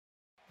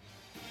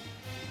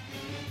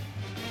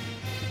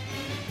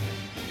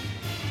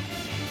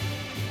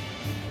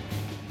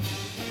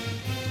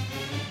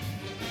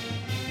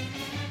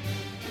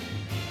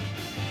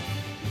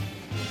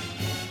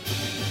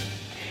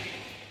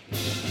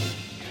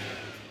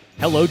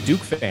Hello, Duke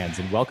fans,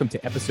 and welcome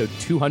to episode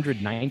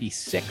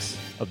 296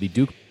 of the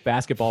Duke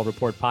Basketball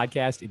Report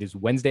podcast. It is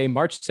Wednesday,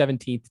 March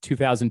 17th,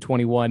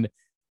 2021.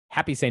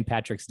 Happy St.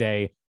 Patrick's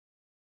Day.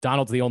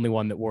 Donald's the only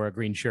one that wore a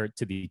green shirt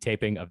to the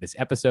taping of this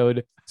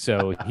episode,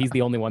 so he's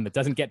the only one that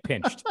doesn't get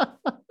pinched.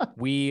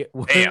 We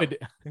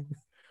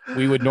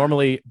would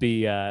normally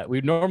be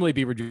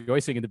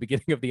rejoicing in the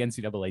beginning of the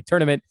NCAA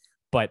tournament,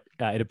 but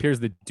it appears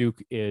that Duke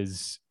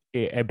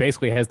it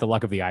basically has the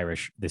luck of the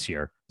Irish this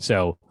year.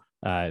 So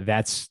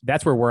that's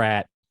where we're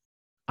at.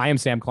 I am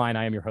Sam Klein.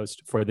 I am your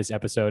host for this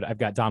episode. I've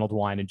got Donald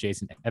Wine and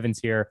Jason Evans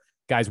here.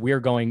 Guys, we are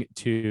going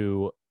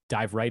to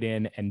dive right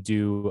in and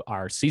do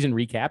our season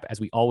recap as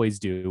we always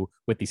do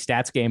with the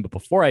stats game. But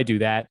before I do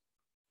that,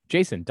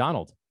 Jason,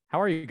 Donald,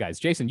 how are you guys?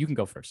 Jason, you can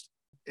go first.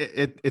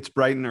 It's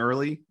bright and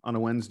early on a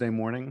Wednesday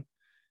morning.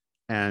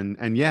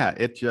 And yeah,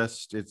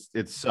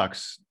 it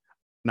sucks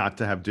not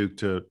to have Duke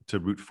to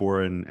root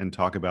for and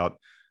talk about.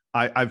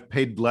 I've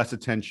paid less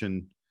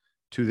attention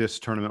to this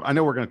tournament. I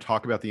know we're going to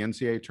talk about the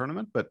NCAA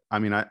tournament, but I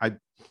mean, I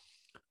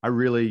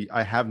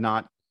have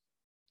not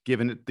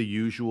given it the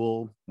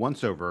usual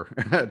once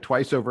over,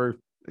 twice over,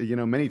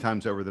 many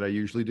times over that I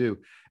usually do.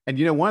 And,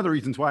 one of the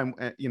reasons why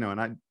I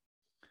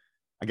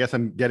guess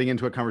I'm getting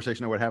into a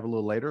conversation I would have a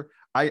little later.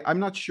 I'm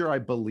not sure I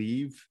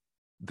believe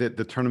that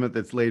the tournament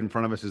that's laid in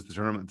front of us is the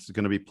tournament that's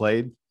going to be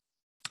played.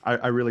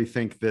 I really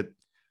think that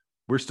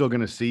we're still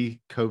going to see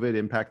COVID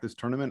impact this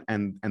tournament,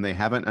 and they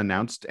haven't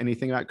announced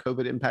anything about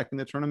COVID impacting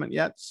the tournament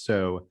yet.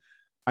 So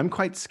I'm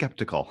quite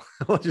skeptical.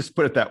 I'll just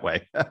put it that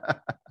way.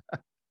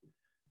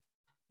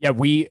 Yeah,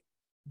 we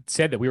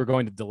said that we were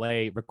going to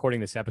delay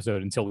recording this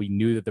episode until we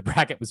knew that the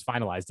bracket was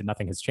finalized, and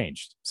nothing has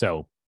changed.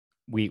 So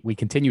we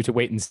continue to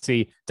wait and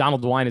see.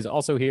 Donald Wine is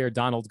also here.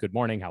 Donald, good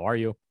morning. How are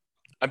you?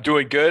 I'm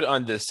doing good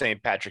on this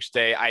St. Patrick's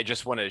Day. I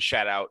just wanted to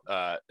shout out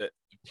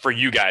for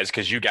you guys,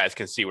 because you guys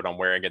can see what I'm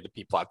wearing and the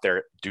people out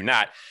there do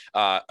not.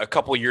 A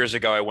couple of years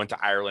ago, I went to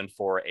Ireland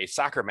for a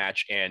soccer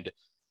match, and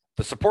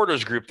the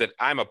supporters group that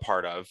I'm a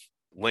part of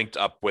linked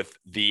up with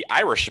the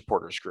Irish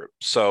supporters group.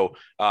 So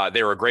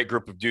they were a great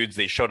group of dudes.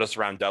 They showed us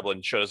around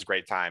Dublin, showed us a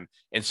great time.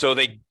 And so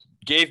they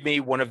gave me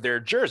one of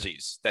their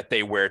jerseys that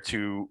they wear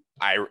to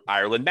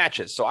Ireland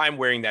matches. So I'm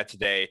wearing that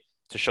today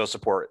to show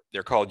support.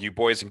 They're called You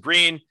Boys in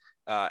Green.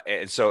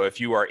 And so if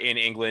you are in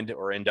England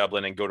or in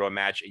Dublin and go to a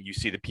match and you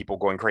see the people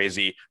going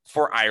crazy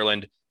for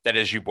Ireland, that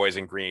is You Boys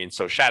in Green.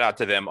 So shout out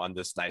to them on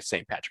this nice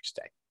St. Patrick's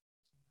Day.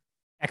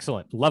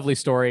 Excellent. Lovely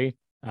story.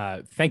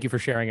 Thank you for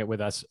sharing it with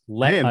us.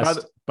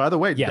 By the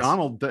way, yes.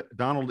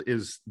 Donald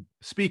is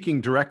speaking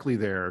directly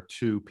there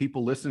to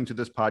people listening to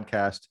this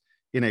podcast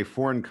in a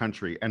foreign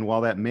country. And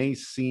while that may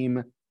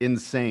seem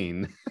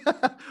insane,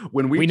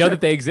 when we know that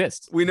they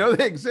exist. We know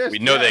they exist. We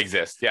know they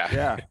exist. Yeah.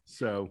 Yeah.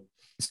 So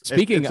it's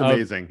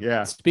amazing.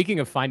 Yeah. Speaking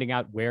of finding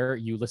out where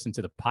you listen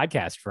to the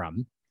podcast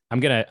from, I'm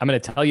gonna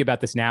tell you about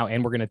this now,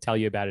 and we're gonna tell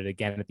you about it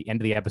again at the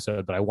end of the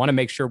episode. But I want to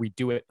make sure we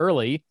do it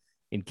early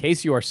in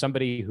case you are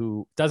somebody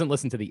who doesn't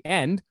listen to the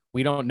end.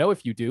 We don't know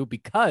if you do,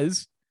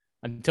 because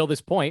until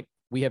this point,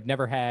 we have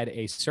never had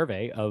a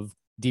survey of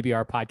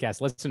DBR podcast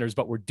listeners,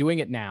 but we're doing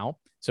it now.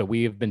 So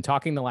we have been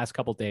talking the last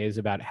couple of days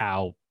about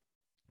how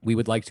we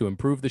would like to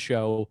improve the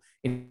show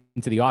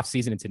into the off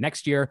season, into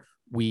next year.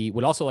 We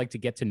would also like to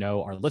get to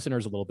know our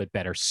listeners a little bit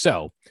better.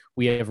 So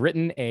we have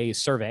written a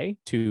survey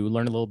to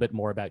learn a little bit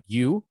more about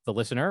you, the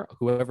listener,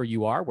 whoever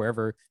you are,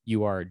 wherever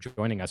you are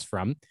joining us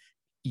from.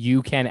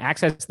 You can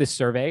access this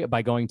survey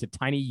by going to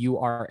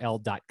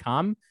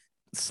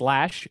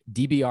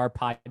tinyurl.com/DBR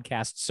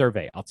podcast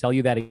survey. I'll tell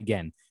you that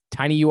again,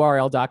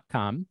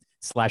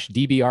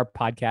 tinyurl.com/DBR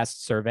podcast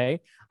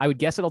survey. I would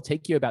guess it'll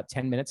take you about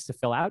 10 minutes to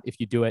fill out if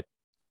you do it,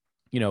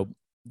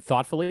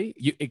 thoughtfully.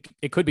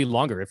 It could be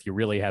longer if you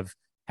really have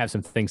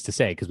some things to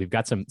say, because we've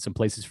got some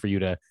places for you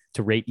to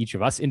rate each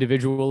of us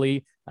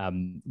individually.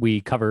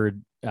 We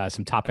covered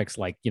some topics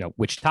like,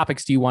 which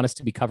topics do you want us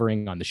to be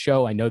covering on the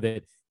show? I know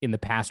that in the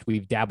past,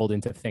 we've dabbled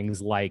into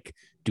things like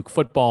Duke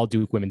football,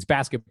 Duke women's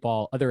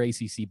basketball, other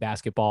ACC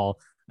basketball,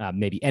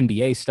 maybe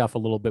NBA stuff a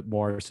little bit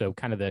more. So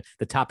kind of the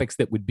topics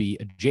that would be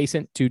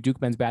adjacent to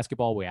Duke men's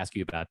basketball. We ask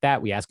you about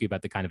that. We ask you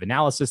about the kind of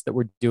analysis that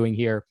we're doing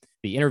here,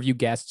 the interview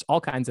guests, all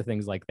kinds of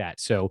things like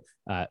that. So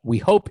we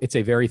hope it's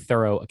a very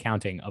thorough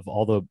accounting of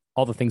all the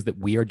things that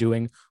we are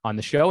doing on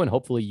the show. And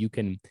hopefully you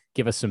can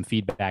give us some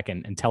feedback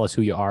and tell us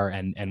who you are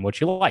and what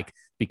you like,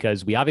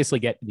 because we obviously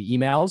get the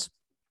emails,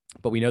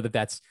 but we know that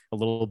that's a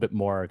little bit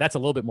more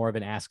of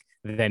an ask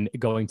than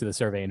going to the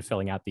survey and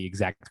filling out the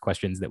exact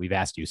questions that we've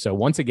asked you. So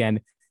once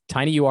again,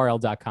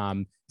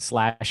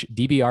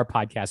 tinyurl.com/DBR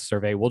podcast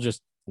survey. We'll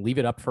just leave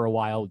it up for a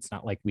while. It's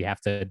not like we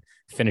have to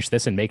finish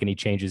this and make any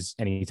changes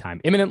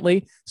anytime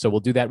imminently. So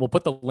we'll do that. We'll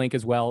put the link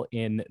as well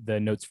in the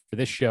notes for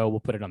this show. We'll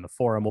put it on the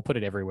forum. We'll put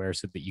it everywhere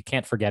so that you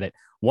can't forget it.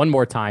 One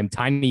more time,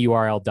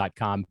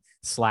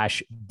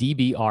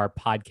 tinyurl.com/DBR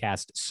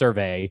podcast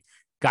survey.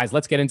 Guys,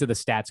 let's get into the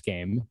stats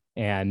game.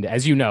 And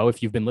as you know,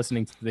 if you've been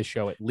listening to this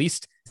show at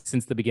least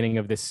since the beginning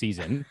of this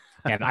season,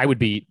 and I would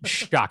be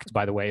shocked,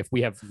 by the way, if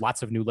we have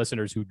lots of new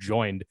listeners who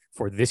joined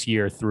for this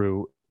year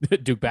through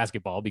Duke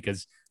basketball,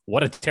 because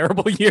what a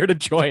terrible year to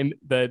join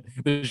the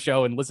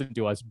show and listen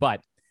to us.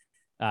 But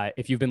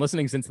if you've been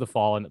listening since the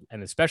fall,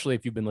 and especially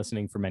if you've been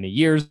listening for many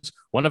years,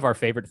 one of our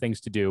favorite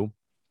things to do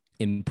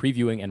in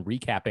previewing and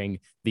recapping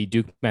the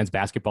Duke men's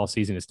basketball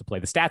season is to play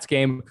the stats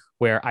game,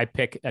 where I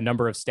pick a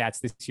number of stats.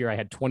 This year I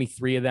had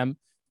 23 of them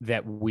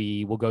that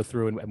we will go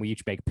through, and we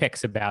each make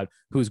picks about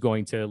who's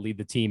going to lead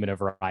the team in a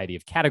variety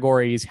of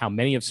categories, how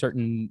many of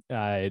certain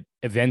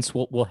events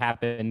will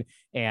happen.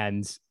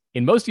 And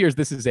in most years,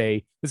 this is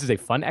a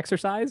fun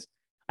exercise.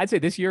 I'd say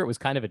this year it was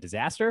kind of a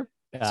disaster.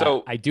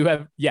 So I do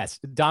have, yes,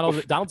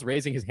 Donald's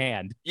raising his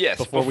hand. Yes.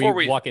 Before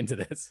we walk into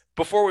this.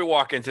 Before we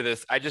walk into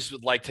this, I just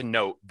would like to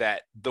note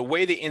that the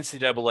way the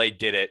NCAA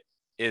did it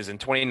is in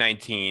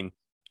 2019,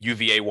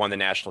 UVA won the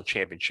national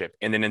championship.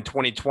 And then in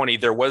 2020,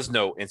 there was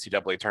no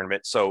NCAA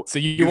tournament. So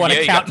you want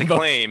to count got to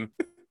claim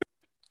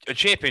a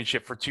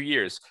championship for 2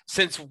 years.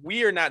 Since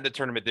we are not in the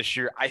tournament this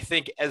year, I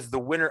think as the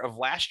winner of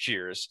last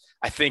year's,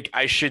 I think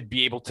I should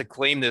be able to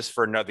claim this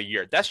for another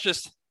year. That's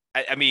just,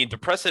 I mean, the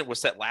precedent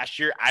was set last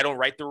year. I don't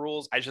write the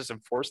rules. I just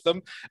enforce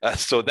them.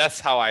 So that's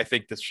how I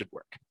think this should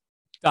work.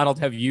 Donald,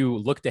 have you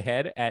looked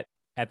ahead at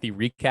the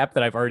recap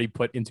that I've already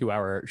put into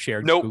our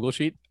shared Google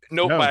sheet?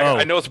 Nope. No.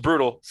 I know it's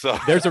brutal. So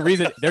there's a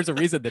reason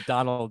that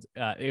Donald,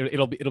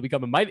 it'll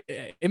become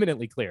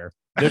imminently clear.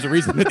 There's a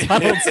reason that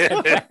Donald said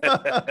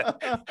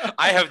that.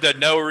 I have done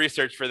no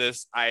research for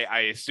this.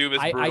 I assume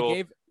it's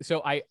brutal.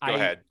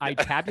 I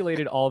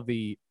tabulated all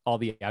the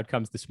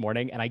outcomes this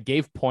morning, and I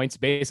gave points.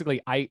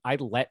 Basically, I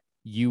let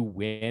you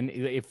win.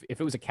 If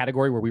it was a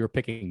category where we were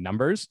picking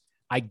numbers,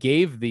 I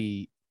gave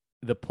the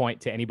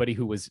point to anybody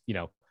who was,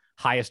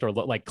 highest or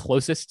like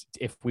closest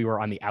if we were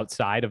on the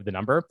outside of the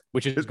number,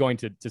 which is going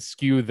to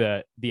skew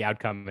the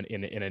outcome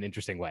in an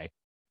interesting way.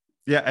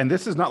 Yeah, and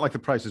this is not like The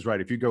Price is Right.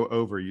 If you go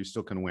over, you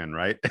still can win,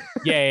 right?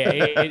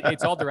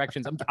 It's all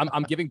directions.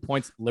 I'm giving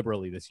points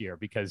liberally this year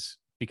because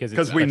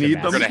we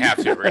need them. We're gonna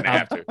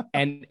have to.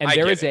 And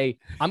there is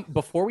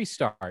before we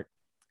start,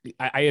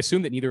 I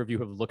assume that neither of you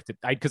have looked at,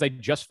 because I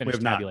just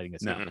finished tabulating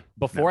this.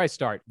 Before I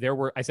start, there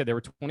were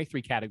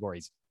 23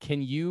 categories.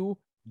 Can you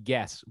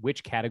guess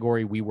which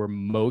category we were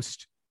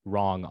most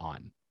wrong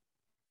on?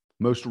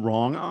 Most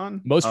wrong on?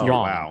 Most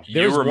wrong. Wow.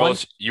 You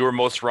were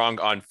most wrong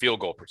on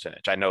field goal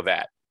percentage. I know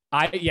that.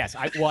 I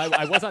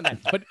was on that,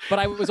 but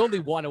I was only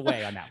one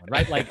away on that one,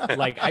 right?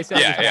 Like I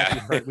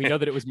said, we know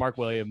that it was Mark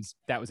Williams.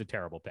 That was a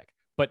terrible pick.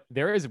 But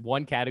there is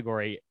one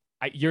category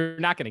you're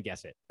not going to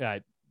guess it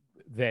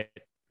that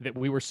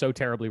we were so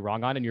terribly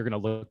wrong on, and you're going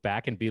to look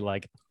back and be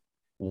like,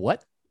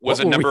 "What?"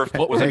 Was a number of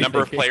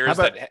players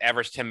that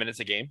averaged 10 minutes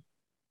a game?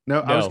 No,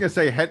 I was going to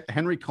say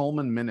Henry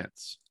Coleman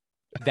minutes.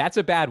 That's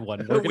a bad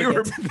one. We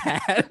were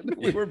bad.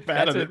 We were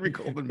bad on Henry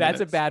Coleman.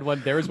 That's a bad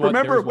one. There was one.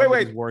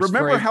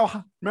 Remember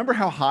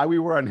how high we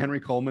were on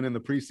Henry Coleman in the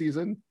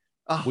preseason?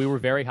 Oh. We were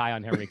very high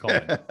on Henry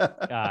Coleman.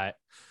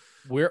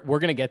 We're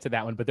going to get to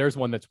that one, but there's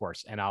one that's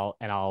worse, and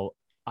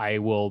I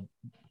will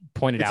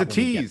point it out. It's a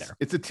tease.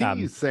 It's a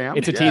tease, Sam.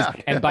 It's a tease.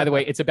 And by the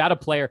way, it's about a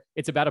player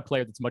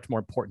that's much more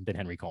important than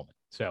Henry Coleman.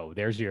 So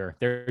there's your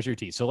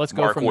tease. So let's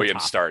go Mark from Williams the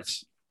top.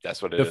 Starts. That's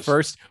what it is. The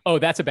first. Oh,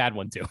 that's a bad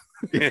one too.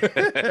 We'll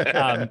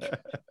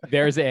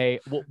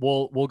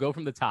go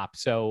from the top.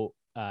 So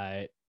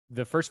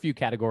the first few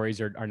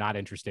categories are not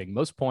interesting.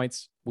 Most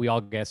points, we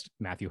all guessed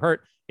Matthew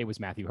Hurt. It was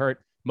Matthew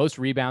Hurt. Most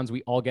rebounds,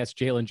 we all guessed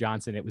Jalen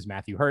Johnson. It was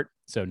Matthew Hurt.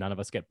 So none of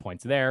us get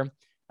points there.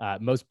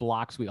 Most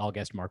blocks, we all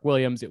guessed Mark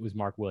Williams. It was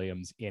Mark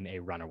Williams in a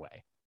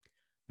runaway.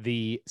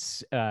 The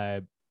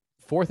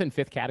fourth and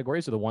fifth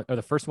categories are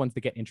the first ones that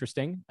get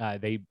interesting.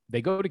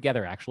 They go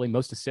together, actually.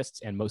 Most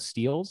assists and most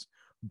steals.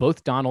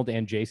 Both Donald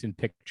and Jason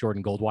picked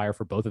Jordan Goldwire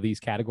for both of these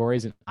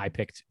categories, and I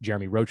picked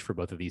Jeremy Roach for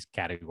both of these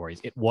categories.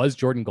 It was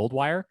Jordan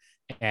Goldwire,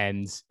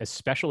 and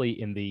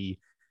especially in the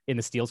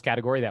steals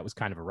category, that was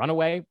kind of a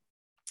runaway.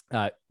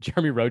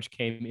 Jeremy Roach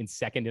came in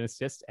second in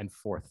assists and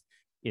fourth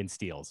in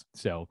steals.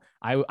 So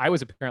I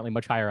was apparently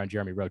much higher on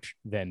Jeremy Roach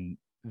than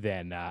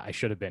I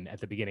should have been at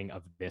the beginning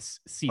of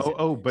this season.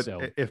 But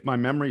if my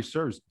memory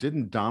serves,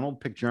 didn't Donald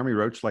pick Jeremy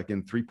Roach like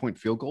in 3-point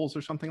field goals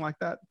or something like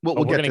that? Well,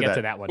 we're going to get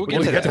to that one. We'll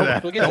get to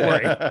that.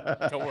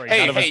 Don't worry.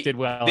 None of us did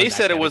well. They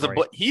said it was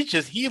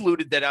he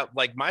alluded that out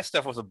like my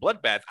stuff was a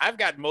bloodbath. I've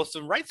got most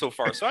of them right so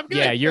far, so I'm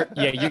good.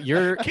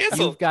 You're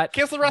cancel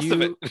the rest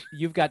of it.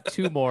 You've got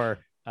two more.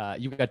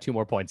 You've got 2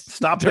 more points.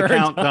 Stop the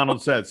count,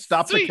 Donald said.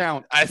 Stop the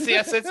count. I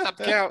said stop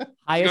the count.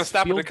 I'm going to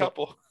stop at a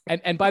couple.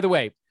 And by the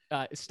way,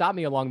 stop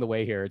me along the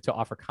way here to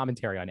offer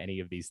commentary on any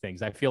of these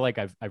things. I feel like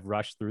I've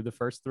rushed through the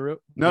first through.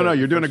 No,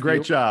 you're doing a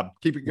great job.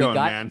 Keep it going,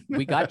 man.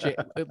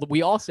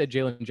 We all said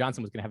Jalen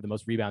Johnson was going to have the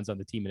most rebounds on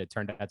the team, and it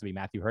turned out to be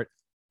Matthew Hurt.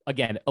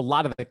 Again, a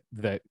lot of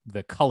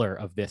the color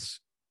of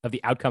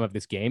the outcome of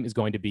this game is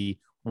going to be,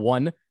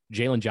 one,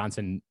 Jalen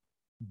Johnson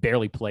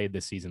barely played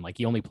this season. Like,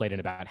 he only played in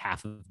about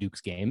half of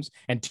Duke's games.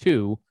 And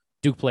 2,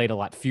 Duke played a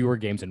lot fewer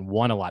games and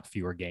won a lot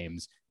fewer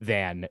games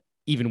than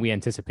even we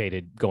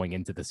anticipated going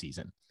into the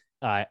season.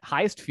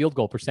 Highest field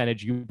goal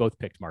percentage, you both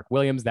picked Mark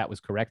Williams. That was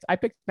correct. I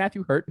picked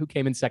Matthew Hurt, who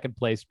came in second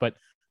place, but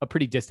a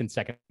pretty distant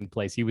second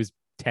place. He was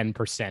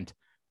 10%,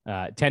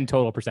 10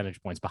 total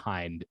percentage points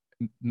behind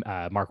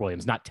Mark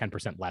Williams, not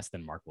 10% less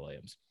than Mark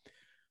Williams.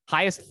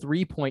 Highest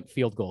 3-point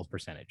field goal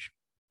percentage,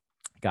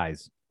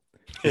 guys.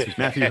 This was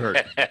Matthew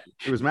Hurt.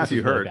 It was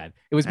Matthew Hurt. Really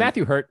it was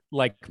Matthew Hurt,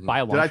 like by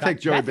a long shot. shot. Did I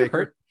take Joey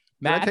Baker?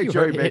 Did I take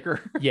Joey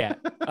Baker? Yeah.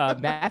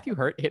 Matthew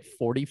Hurt hit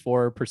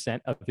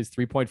 44% of his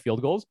 3-point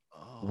field goals,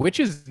 which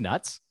is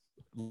nuts.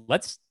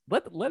 Let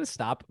us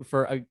stop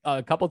for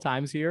a couple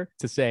times here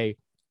to say,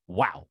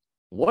 wow,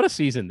 what a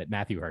season that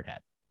Matthew Hurt had.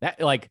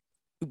 That, like,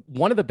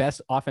 one of the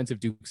best offensive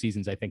Duke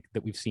seasons I think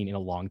that we've seen in a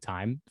long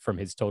time from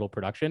his total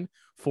production.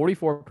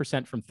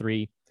 44% from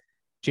 3.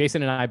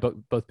 Jason and I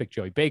both picked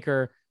Joey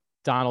Baker.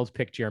 Donald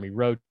picked Jeremy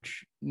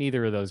Roach.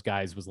 Neither of those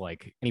guys was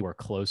like anywhere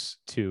close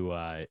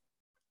to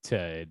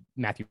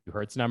Matthew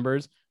Hurt's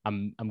numbers.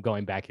 I'm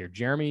going back here.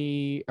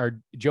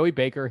 Joey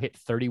Baker hit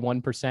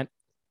 31%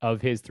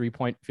 of his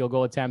 3-point field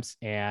goal attempts,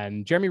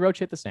 and Jeremy Roach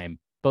hit the same,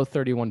 both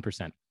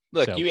 31%.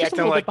 Look, so you just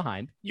acting like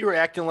behind. You were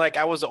acting like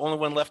I was the only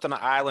one left on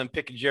the island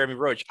picking Jeremy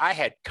Roach. I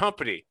had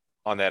company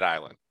on that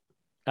island.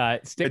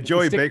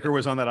 Joey Baker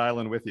was on that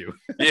island with you.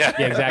 Yeah,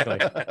 exactly.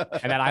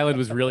 And that island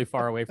was really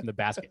far away from the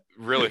basket.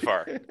 Really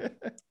far.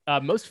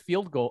 Most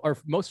field goal or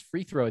most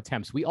free throw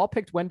attempts. We all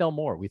picked Wendell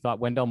Moore. We thought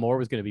Wendell Moore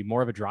was going to be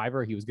more of a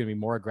driver. He was going to be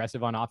more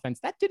aggressive on offense.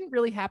 That didn't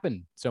really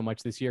happen so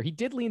much this year. He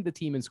did lead the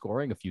team in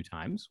scoring a few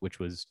times, which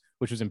was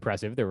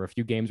impressive. There were a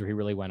few games where he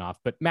really went off,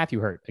 but Matthew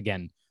Hurt,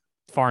 again,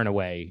 far and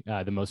away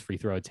the most free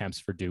throw attempts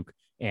for Duke.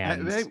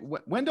 And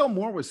Wendell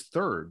Moore was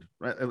third,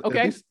 right?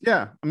 Okay. Least,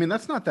 yeah. I mean,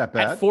 that's not that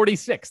bad. At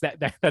 46.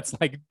 That's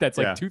like Yeah.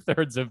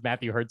 2/3 of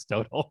Matthew Hurt's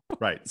total.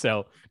 Right.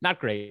 So not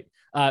great.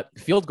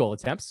 Field goal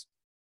attempts.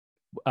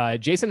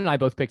 Jason and I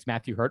both picked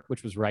Matthew Hurt,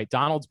 which was right.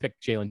 Donald's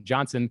picked Jalen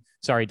Johnson.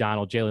 Sorry,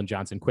 Donald. Jalen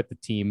Johnson quit the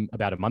team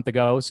about a month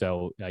ago,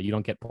 so you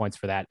don't get points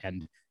for that.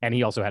 And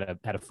he also had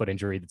a foot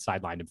injury that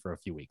sidelined him for a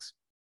few weeks.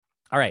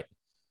 All right.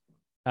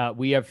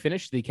 We have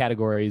finished the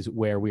categories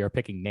where we are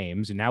picking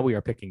names, and now we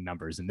are picking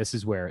numbers. And this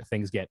is where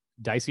things get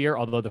dicier.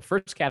 Although the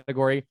first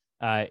category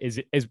is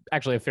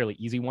actually a fairly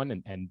easy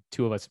one, and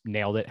two of us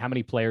nailed it. How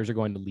many players are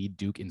going to lead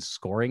Duke in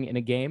scoring in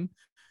a game?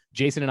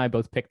 Jason and I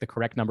both picked the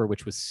correct number,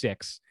 which was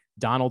 6.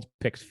 Donald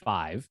picked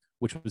 5,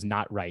 which was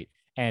not right.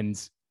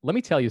 And let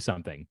me tell you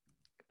something.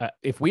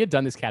 If we had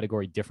done this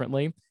category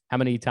differently, how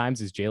many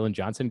times is Jalen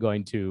Johnson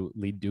going to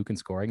lead Duke in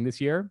scoring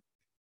this year?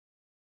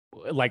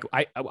 Like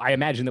I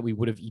imagine that we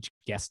would have each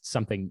guessed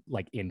something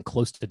like in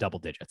close to double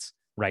digits,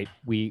 right?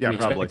 We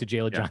expected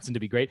Jalen Johnson to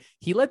be great.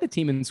 He led the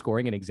team in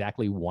scoring in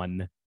exactly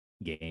one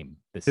game.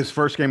 His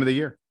first game of the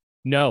year.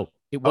 No,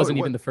 it wasn't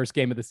even the first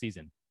game of the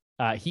season.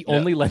 He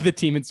only led the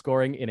team in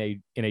scoring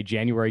in a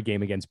January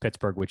game against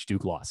Pittsburgh, which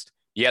Duke lost.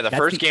 Yeah, the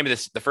first game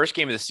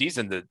of the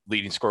season, the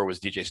leading scorer was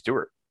DJ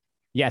Stewart.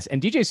 Yes,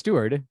 and DJ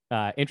Stewart,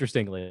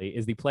 interestingly,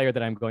 is the player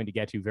that I'm going to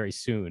get to very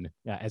soon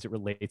as it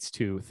relates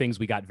to things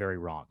we got very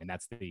wrong, and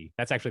that's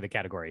actually the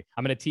category.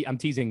 I'm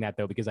teasing that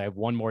though because I have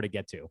one more to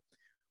get to.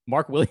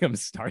 Mark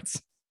Williams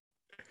starts.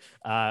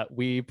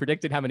 We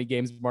predicted how many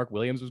games Mark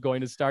Williams was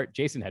going to start.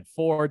 Jason had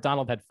 4,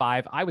 Donald had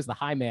 5. I was the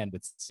high man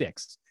with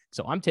 6.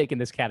 So I'm taking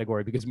this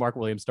category because Mark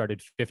Williams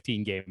started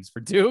 15 games for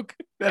Duke.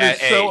 That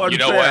is so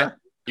unfair.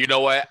 You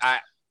know what?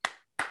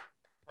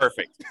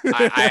 Perfect.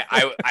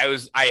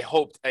 I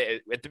hoped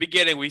at the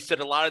beginning, we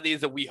said a lot of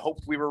these that we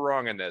hoped we were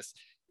wrong in this.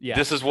 Yeah.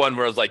 This is one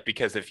where I was like,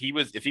 because if he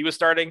was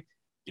starting,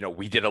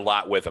 we did a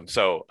lot with him.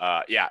 So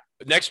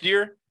next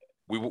year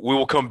we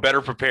will come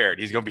better prepared.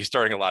 He's going to be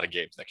starting a lot of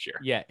games next year.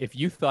 Yeah. If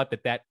you thought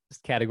that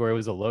category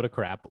was a load of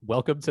crap,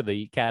 welcome to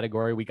the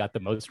category we got the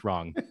most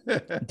wrong.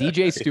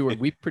 DJ Stewart,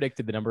 we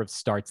predicted the number of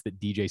starts that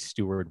DJ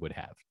Stewart would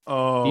have.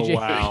 Oh,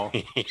 wow.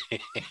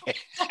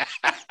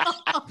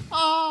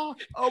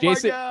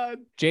 Jason, my God.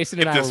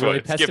 Jason and I were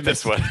really pessimistic.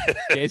 This one.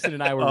 Jason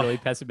and I were really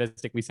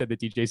pessimistic. We said that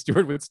DJ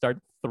Stewart would start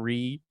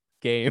 3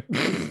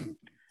 games.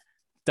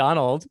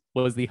 Donald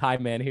was the high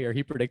man here.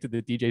 He predicted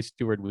that DJ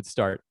Stewart would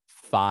start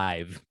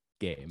 5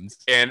 games.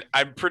 And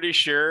I'm pretty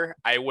sure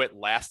I went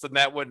last in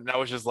that one. And I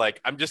was just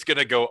like, I'm just going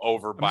to go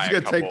over by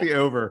a couple. Take the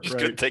over. Just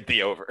going to take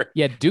the over.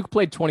 Yeah, Duke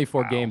played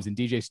 24 games and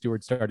DJ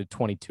Stewart started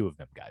 22 of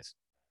them, guys.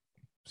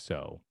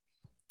 So,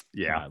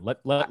 yeah.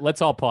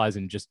 Let's all pause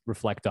and just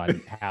reflect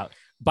on how.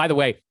 By the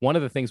way, one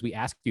of the things we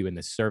asked you in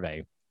this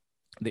survey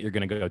that you're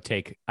going to go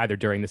take either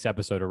during this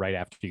episode or right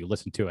after you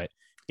listen to it.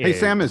 Hey,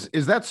 Sam, is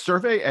that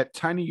survey at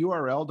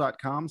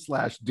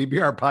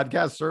tinyurl.com/DBR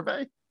podcast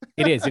survey?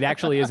 It is. It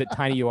actually is at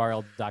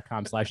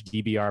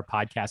tinyurl.com/DBR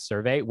podcast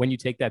survey. When you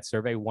take that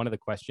survey, one of the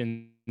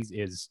questions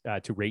is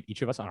to rate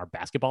each of us on our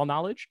basketball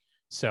knowledge.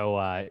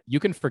 So you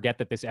can forget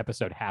that this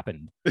episode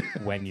happened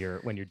when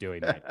you're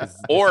doing that.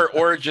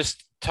 Or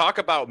just talk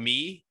about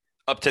me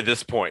up to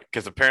this point,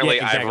 because apparently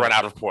exactly. I've run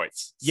out of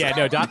points. So. Yeah,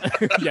 no,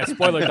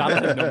 spoiler,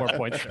 Donald has no more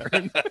points there.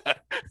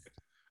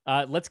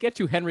 Let's get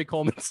to Henry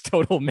Coleman's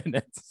total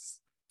minutes.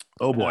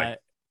 Oh boy.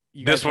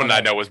 This one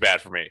I know was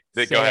bad for me.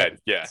 Go ahead.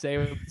 Yeah.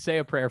 Say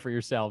a prayer for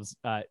yourselves.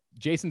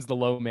 Jason's the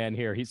low man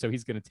here. He's going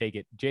to take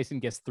it. Jason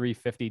gets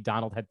 350.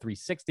 Donald had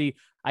 360.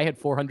 I had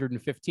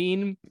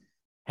 415.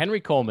 Henry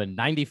Coleman,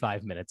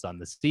 95 minutes on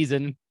the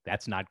season.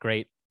 That's not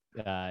great.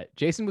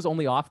 Jason was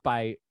only off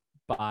by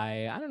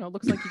I don't know.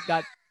 Looks like it's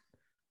about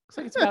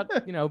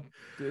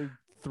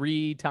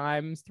 3.5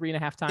 times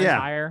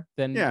higher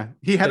than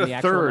He had than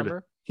a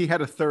third. He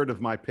had a third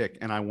of my pick,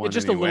 and I won.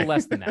 Just anyway. a little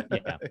less than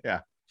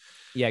that.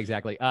 Yeah,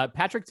 exactly.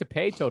 Patrick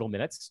Tapay total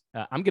minutes.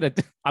 I'm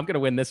gonna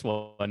win this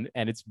one,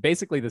 and it's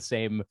basically the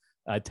same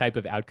type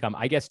of outcome.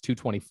 I guess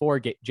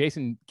 224.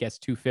 Jason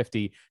guessed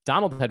 250.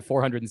 Donald had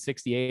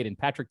 468, and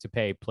Patrick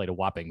Tapay played a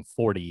whopping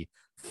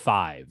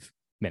 45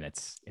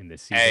 minutes in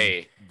this season.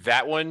 Hey,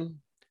 that one,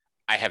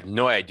 I have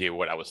no idea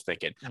what I was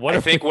thinking. What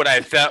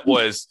I thought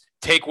was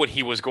take what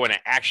he was going to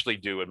actually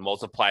do and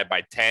multiply it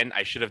by 10.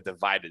 I should have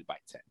divided by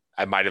 10.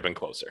 I might have been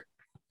closer.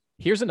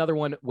 Here's another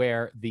one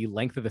where the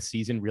length of the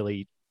season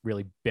really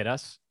bit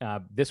us.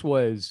 This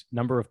was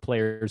number of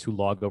players who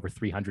logged over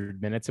 300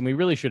 minutes, and we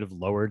really should have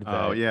lowered.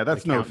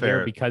 That's no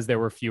fair because there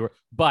were fewer.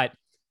 But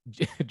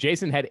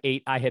Jason had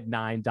 8, I had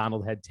 9,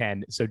 Donald had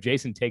 10. So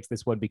Jason takes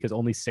this one because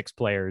only 6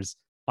 players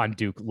on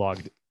Duke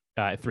logged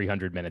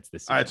 300 minutes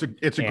this season.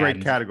 It's a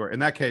great category. In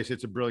that case,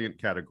 it's a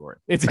brilliant category.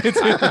 I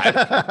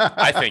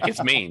think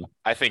it's mean.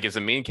 I think it's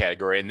a mean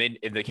category, and then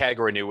the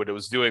category knew what it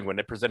was doing when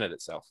it presented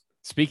itself.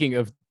 Speaking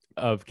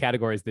of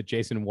categories that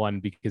Jason won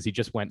because he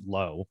just went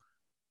low,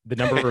 the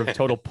number of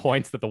total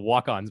points that the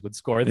walk-ons would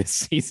score this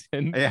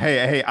season.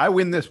 Hey, I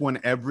win this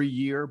one every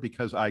year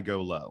because I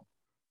go low.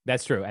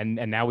 That's true. And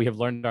now we have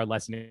learned our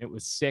lesson. It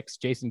was 6.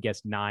 Jason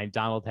guessed 9.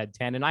 Donald had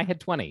 10, and I had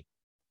 20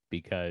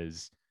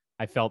 because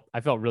I felt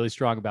really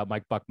strong about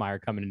Mike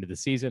Buckmeyer coming into the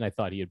season. I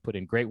thought he had put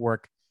in great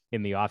work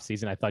in the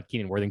offseason. I thought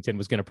Keenan Worthington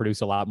was going to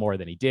produce a lot more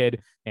than he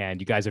did, and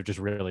you guys have just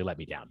really let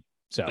me down.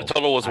 So the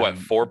total was what,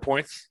 4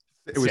 points?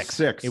 It was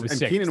 6. It was and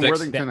 6. Keenan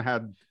Worthington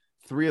had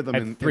 3 of them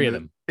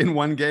in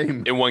one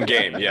game. In one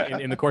game, yeah.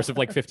 in the course of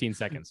like 15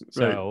 seconds.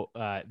 So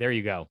there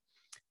you go.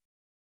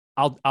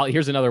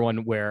 Here's another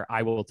one where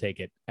I will take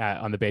it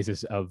on the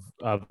basis of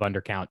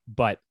undercount,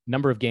 but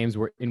number of games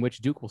in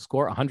which Duke will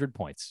score 100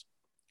 points.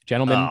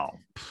 Gentlemen,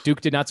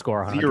 Duke did not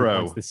score 100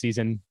 points this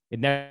season. It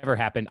never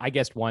happened. I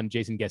guessed 1.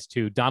 Jason guessed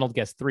 2. Donald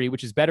guessed 3,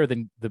 which is better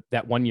than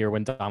that one year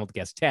when Donald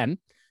guessed 10.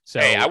 So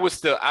hey, I will.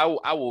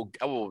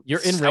 You're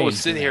in range. I will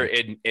sit here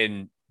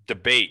and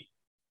debate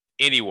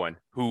anyone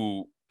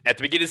who at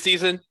the beginning of the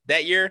season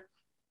that year,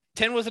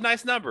 10 was a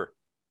nice number.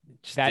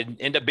 Just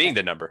didn't end up being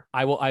the number.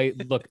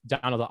 Look,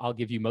 Donald, I'll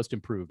give you most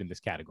improved in this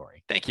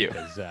category. Thank you.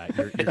 Because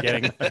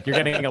you're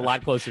getting a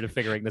lot closer to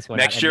figuring this one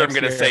out. Next year, I'm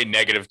going to say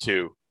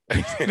 -2.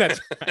 That's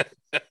right.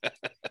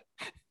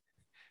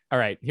 All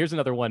right. Here's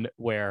another one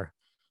where,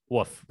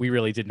 we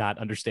really did not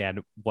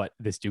understand what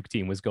this Duke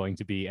team was going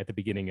to be at the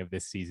beginning of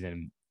this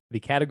season. The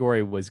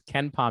category was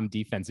KenPom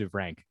defensive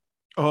rank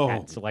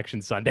at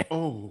Selection Sunday.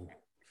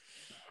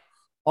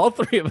 All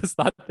 3 of us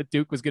thought that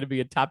Duke was going to be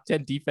a top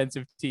 10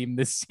 defensive team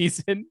this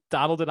season.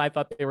 Donald and I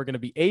thought they were going to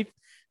be 8th.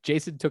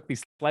 Jason took the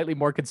slightly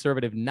more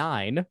conservative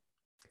 9.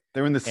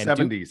 They're in the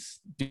 70s.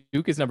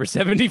 Duke is number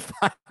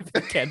 75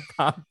 in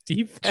KenPom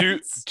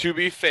defense. To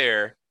be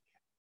fair,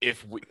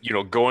 if we,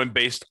 going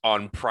based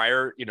on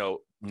prior,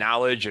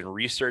 knowledge and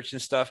research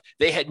and stuff,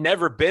 they had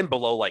never been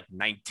below like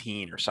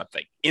 19 or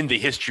something in the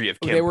history of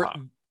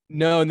KenPom.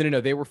 No.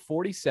 They were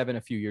 47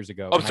 a few years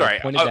ago. I'm sorry. I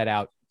pointed that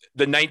out.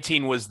 The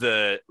 19 was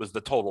the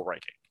total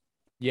ranking.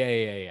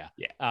 Yeah.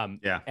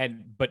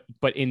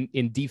 But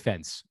in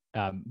defense,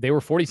 they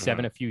were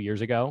 47 a few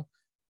years ago.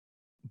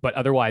 But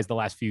otherwise, the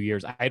last few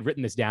years, I had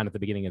written this down at the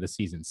beginning of the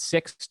season.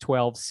 6,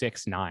 12,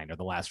 6, 9 are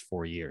the last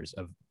 4 years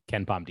of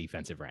KenPom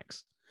defensive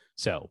ranks.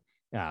 So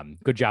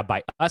good job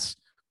by us.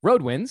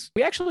 Road wins.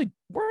 We actually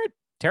weren't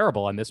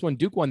terrible on this one.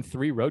 Duke won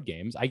 3 road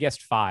games. I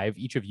guessed 5.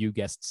 Each of you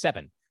guessed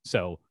 7.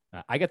 So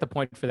I get the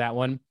point for that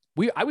one.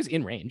 I was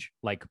in range,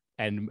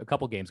 and a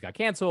couple games got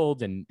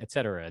canceled and et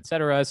cetera, et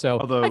cetera. So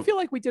I feel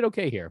like we did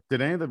okay here.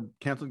 Did any of the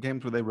canceled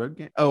games, were they road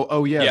games?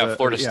 Yeah.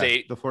 Florida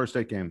State. The Florida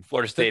State game.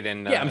 Florida State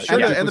and I'm sure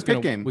and the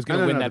Pitt game was going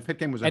to win that. The Pitt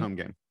game was a home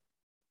game.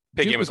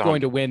 Duke was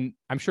going to win.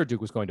 I'm sure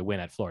Duke was going to win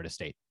at Florida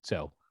State.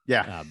 So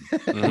yeah,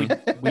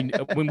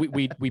 when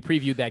we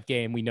previewed that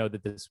game, we know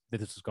that this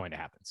was going to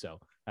happen. So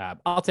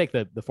I'll take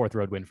the 4th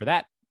road win for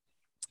that.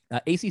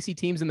 ACC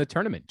teams in the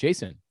tournament.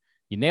 Jason,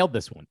 you nailed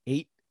this one.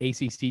 8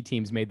 ACC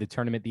teams made the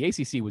tournament. The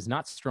ACC was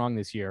not strong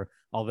this year,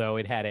 although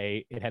it had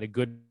a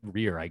good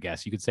rear, I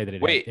guess. You could say that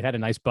it had a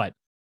nice butt.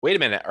 Wait a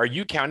minute. Are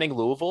you counting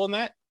Louisville in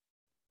that?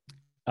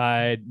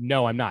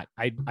 No, I'm not.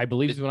 I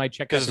believe when I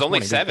checked, because it's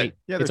only 7.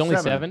 Yeah, it's only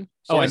 7.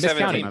 Oh, I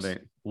miscounted.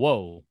 7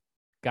 Whoa,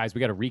 guys,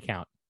 we got to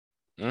recount.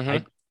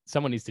 Mm-hmm.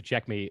 Someone needs to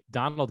check me.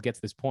 Donald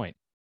gets this point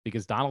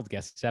because Donald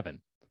guessed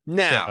 7.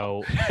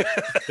 Now,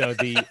 so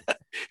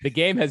the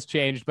game has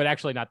changed, but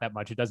actually not that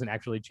much. It doesn't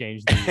actually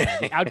change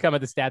the outcome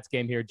of the stats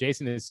game here.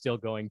 Jason is still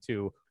going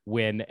to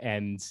win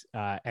and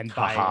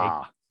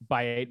by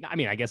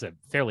I guess a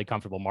fairly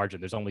comfortable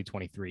margin. There's only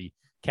 23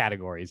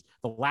 categories.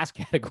 The last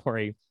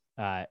category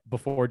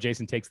before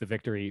Jason takes the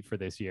victory for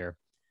this year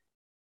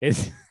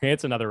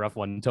it's another rough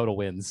one. Total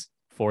wins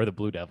for the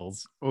Blue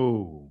Devils.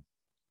 Oh,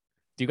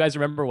 do you guys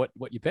remember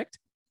what you picked?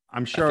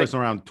 I'm sure it's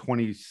around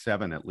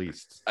 27 at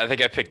least. I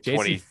think I picked Jason-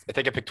 20. I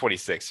think I picked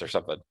 26 or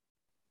something.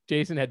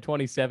 Jason had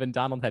 27.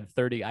 Donald had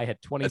 30. I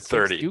had 26.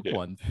 30, Duke yeah.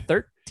 won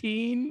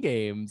 13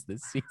 games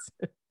this season.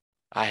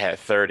 I had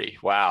 30.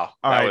 Wow.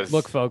 All right,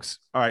 Look, folks,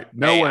 All right.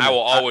 I will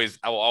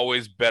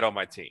always bet on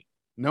my team.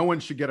 No one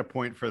should get a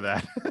point for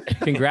that.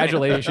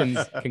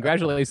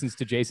 congratulations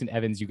to Jason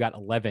Evans. You got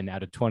 11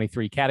 out of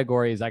 23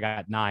 categories. I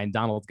got 9.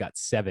 Donald got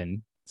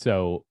 7.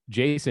 So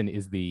Jason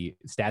is the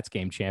stats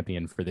game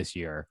champion for this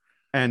year.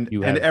 And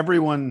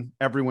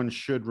everyone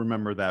should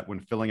remember that when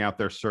filling out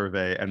their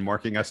survey and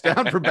marking us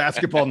down for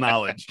basketball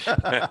knowledge.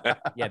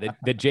 Yeah,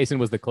 that Jason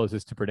was the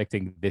closest to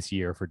predicting this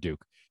year for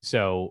Duke.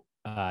 So,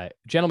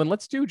 gentlemen,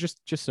 let's do just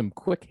some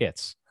quick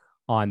hits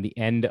on the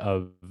end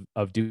of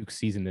Duke's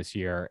season this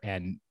year.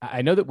 And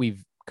I know that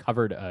we've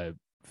covered a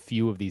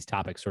few of these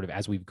topics sort of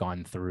as we've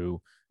gone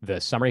through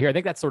the summer here. I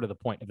think that's sort of the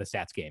point of the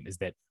stats game, is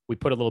that we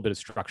put a little bit of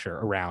structure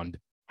around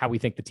how we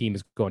think the team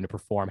is going to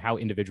perform, how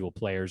individual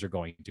players are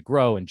going to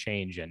grow and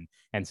change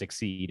and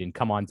succeed and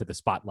come onto the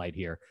spotlight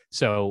here.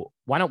 So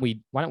why don't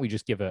we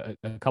just give a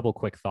couple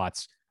quick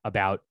thoughts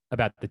about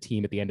the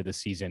team at the end of the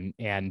season?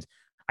 And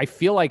I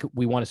feel like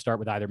we want to start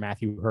with either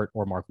Matthew Hurt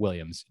or Mark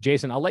Williams.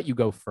 Jason, I'll let you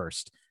go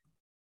first.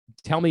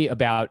 Tell me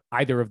about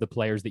either of the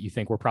players that you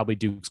think were probably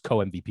Duke's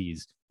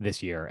co-MVPs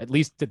this year, at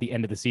least at the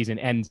end of the season.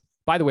 And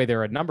by the way,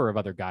 there are a number of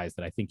other guys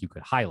that I think you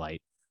could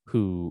highlight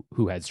who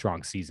had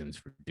strong seasons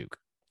for Duke.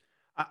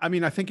 I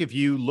mean, I think if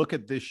you look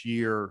at this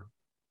year,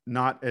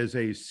 not as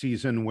a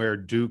season where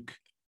Duke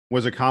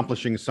was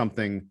accomplishing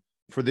something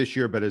for this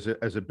year, but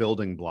as a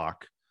building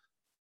block,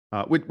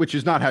 which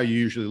is not how you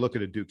usually look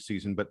at a Duke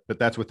season, but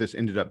that's what this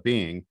ended up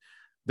being.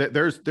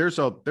 There's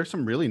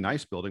some really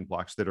nice building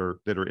blocks that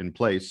are in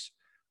place.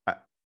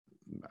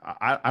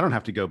 I don't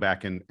have to go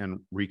back and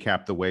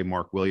recap the way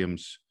Mark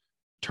Williams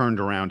turned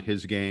around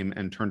his game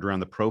and turned around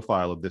the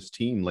profile of this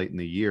team late in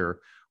the year.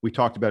 We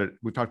talked about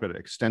it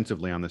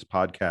extensively on this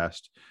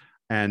podcast,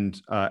 and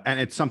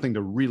it's something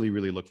to really,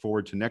 really look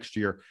forward to next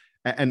year.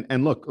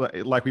 And look,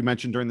 like we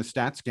mentioned during the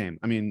stats game,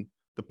 I mean,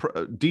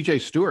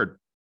 DJ Stewart,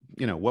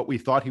 what we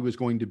thought he was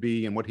going to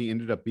be and what he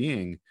ended up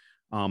being,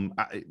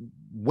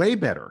 way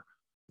better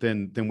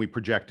than we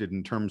projected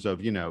in terms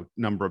of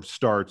number of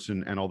starts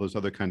and all those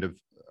other kind of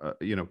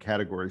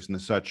categories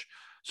and such.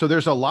 So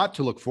there's a lot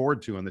to look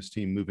forward to on this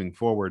team moving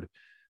forward.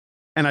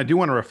 And I do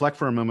want to reflect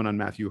for a moment on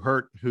Matthew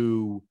Hurt,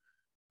 who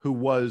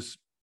was,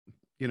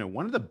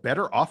 one of the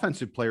better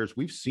offensive players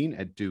we've seen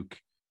at Duke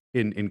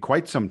in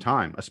quite some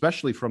time,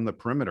 especially from the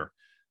perimeter.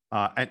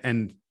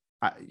 I'm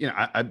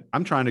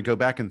trying to go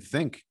back and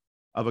think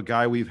of a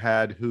guy we've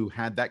had who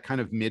had that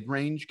kind of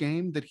mid-range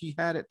game that he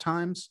had at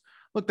times.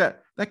 Look,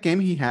 that game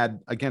he had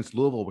against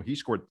Louisville where he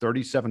scored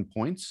 37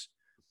 points.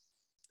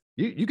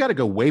 You got to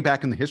go way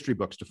back in the history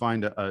books to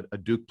find a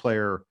Duke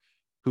player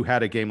who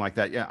had a game like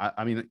that. Yeah,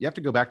 I mean, you have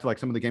to go back to like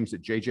some of the games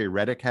that JJ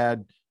Redick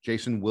had,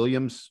 Jason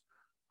Williams.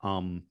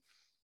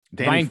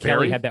 Ryan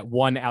Kelly had that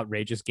one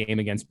outrageous game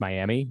against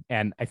Miami,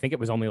 and I think it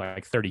was only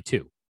like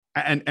 32.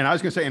 And I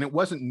was going to say, and it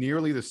wasn't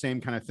nearly the same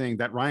kind of thing.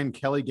 That Ryan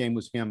Kelly game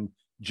was him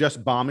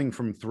just bombing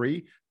from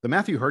three. The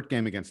Matthew Hurt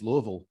game against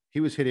Louisville, he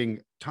was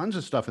hitting tons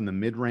of stuff in the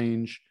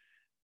mid-range.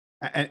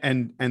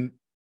 And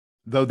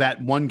though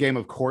that one game,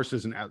 of course,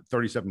 isn't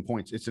 37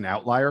 points, it's an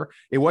outlier.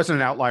 It wasn't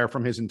an outlier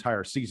from his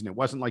entire season. It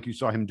wasn't like you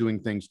saw him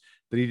doing things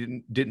that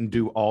he didn't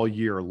do all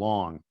year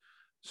long.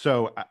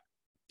 So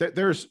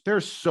there's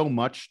so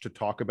much to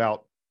talk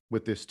about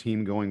with this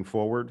team going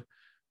forward.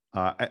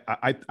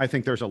 I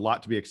think there's a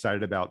lot to be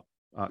excited about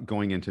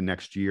going into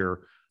next year.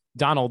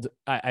 Donald,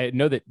 I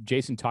know that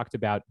Jason talked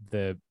about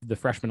the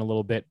freshmen a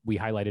little bit. We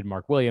highlighted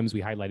Mark Williams,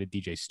 we highlighted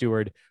DJ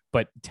Stewart,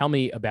 but tell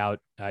me about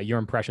your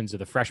impressions of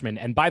the freshmen.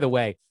 And by the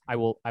way, I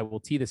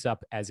will tee this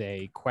up as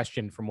a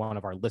question from one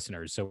of our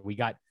listeners. So we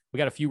got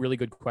a few really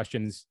good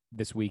questions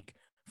this week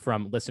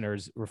from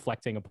listeners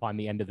reflecting upon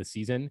the end of the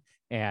season.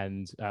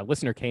 And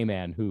listener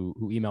K-Man, who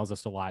emails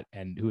us a lot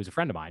and who is a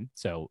friend of mine.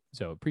 So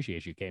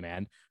appreciate you,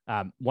 K-Man.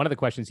 One of the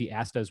questions he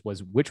asked us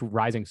was which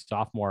rising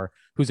sophomore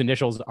whose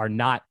initials are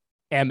not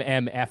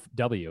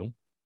MMFW.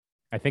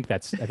 I think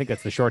that's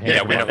the shorthand.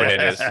 Yeah, we know what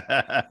it is.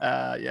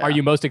 Yeah. Are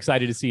you most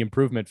excited to see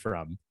improvement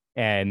from?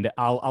 And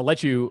I'll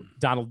let you,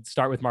 Donald,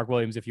 start with Mark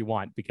Williams if you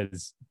want,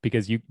 because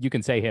you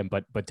can say him,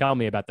 but tell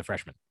me about the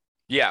freshman.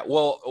 Yeah,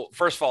 well,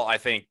 first of all, I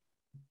think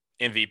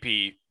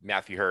MVP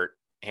Matthew Hurt,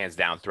 hands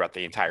down, throughout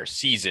the entire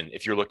season.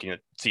 If you're looking at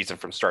season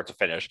from start to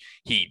finish,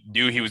 he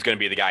knew he was going to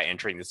be the guy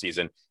entering the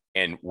season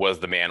and was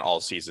the man all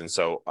season.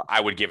 So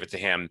I would give it to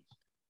him.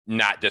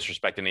 Not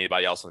disrespecting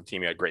anybody else on the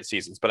team. He had great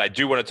seasons, but I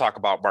do want to talk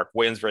about Mark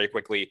Williams very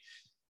quickly.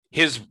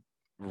 His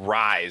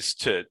rise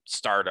to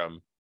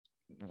stardom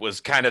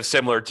was kind of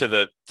similar to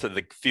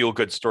the feel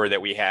good story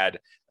that we had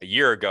a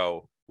year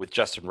ago with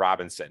Justin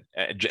Robinson.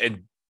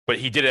 But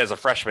he did it as a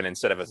freshman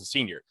instead of as a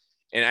senior.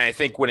 And I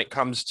think when it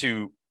comes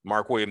to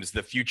Mark Williams,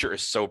 the future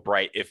is so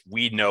bright. If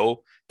we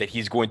know that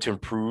he's going to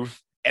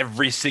improve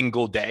every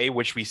single day,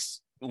 which we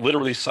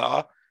literally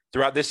saw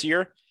throughout this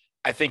year,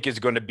 I think is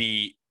going to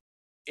be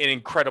an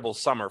incredible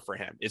summer for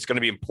him. It's going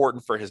to be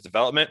important for his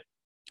development.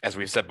 As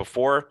we've said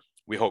before,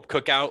 we hope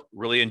Cookout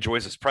really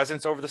enjoys his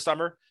presence over the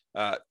summer,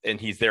 and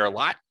he's there a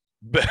lot.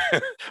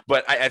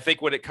 But I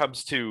think when it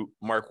comes to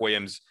Mark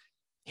Williams,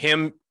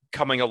 him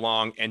coming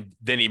along and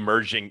then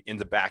emerging in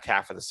the back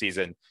half of the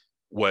season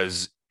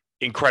was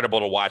incredible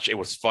to watch. It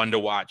was fun to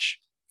watch,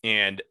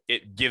 and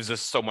it gives us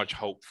so much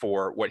hope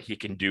for what he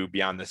can do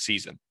beyond the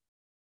season.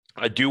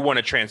 I do want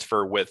to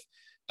transfer with,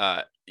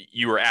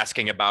 you were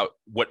asking about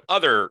what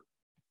other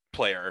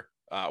player,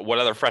 what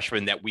other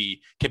freshman that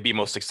we could be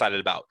most excited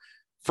about.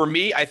 For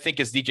me, I think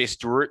is DJ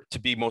Stewart to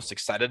be most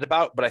excited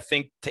about, but I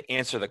think to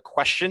answer the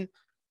question,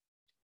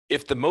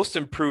 if the most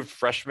improved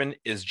freshman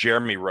is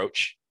Jeremy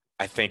Roach,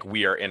 I think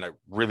we are in a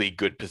really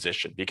good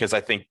position, because I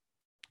think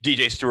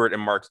DJ Stewart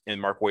and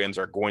Mark Williams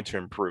are going to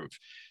improve.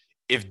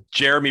 If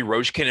Jeremy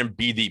Roach can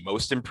be the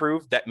most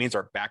improved, that means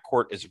our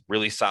backcourt is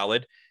really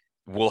solid.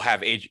 We'll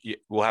have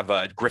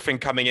Griffin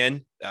coming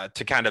in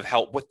to kind of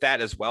help with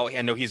that as well.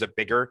 I know he's a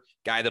bigger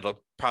guy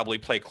that'll probably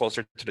play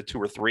closer to the 2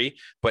 or 3,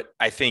 but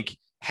I think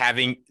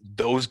having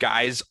those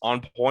guys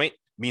on point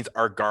means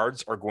our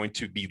guards are going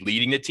to be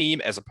leading the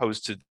team, as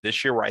opposed to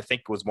this year where I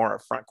think it was more a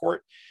front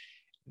court.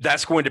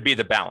 That's going to be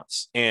the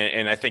balance.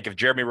 And I think if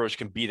Jeremy Roach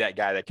can be that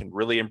guy that can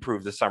really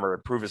improve this summer,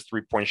 improve his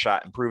 3-point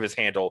shot, improve his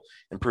handle,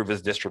 improve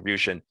his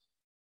distribution,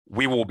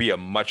 we will be a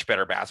much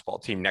better basketball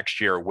team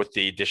next year with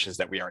the additions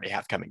that we already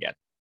have coming in.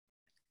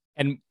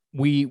 And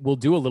we will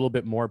do a little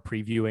bit more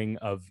previewing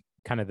of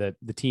kind of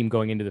the team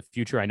going into the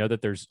future. I know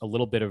that there's a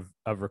little bit of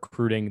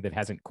recruiting that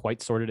hasn't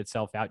quite sorted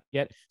itself out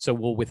yet. So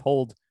we'll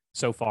withhold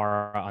so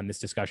far on this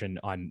discussion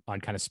on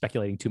kind of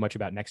speculating too much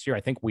about next year.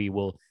 I think we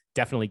will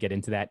definitely get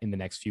into that in the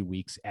next few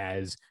weeks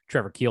as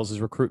Trevor Keels'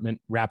 recruitment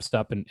wraps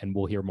up, and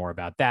we'll hear more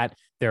about that.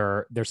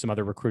 There's some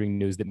other recruiting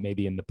news that may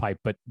be in the pipe,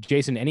 but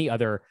Jason, any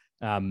other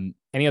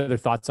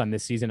thoughts on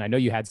this season? I know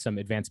you had some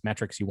advanced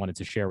metrics you wanted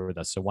to share with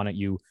us, so why don't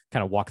you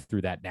kind of walk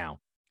through that now?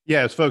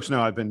 Yeah, as folks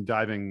know, I've been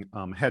diving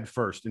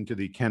headfirst into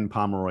the Ken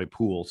Pomeroy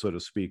pool, so to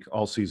speak,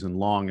 all season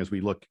long, as we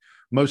look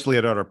mostly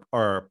at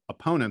our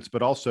opponents,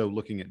 but also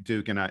looking at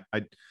Duke. And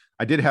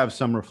I did have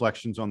some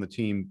reflections on the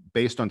team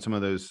based on some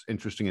of those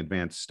interesting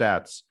advanced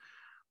stats.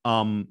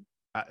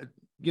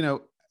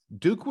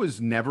 Duke was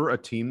never a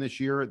team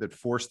this year that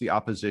forced the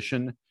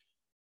opposition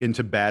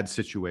into bad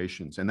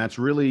situations. And that's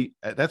one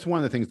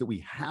of the things that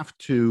we have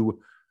to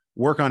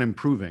work on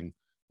improving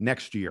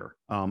next year,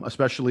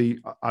 especially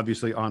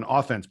obviously on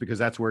offense, because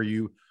that's where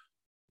you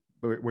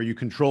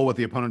control what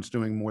the opponent's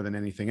doing more than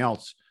anything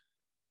else.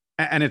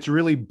 And it's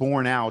really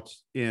borne out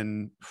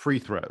in free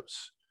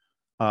throws.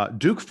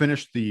 Duke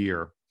finished the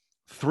year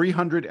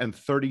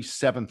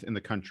 337th in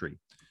the country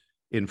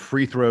in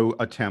free throw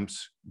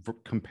attempts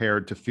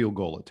compared to field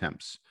goal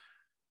attempts.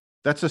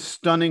 That's a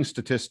stunning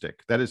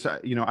statistic. That is,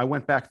 I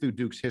went back through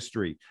Duke's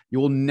history. You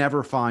will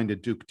never find a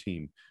Duke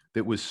team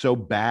that was so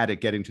bad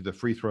at getting to the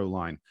free throw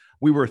line.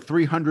 We were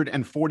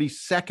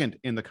 342nd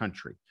in the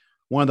country,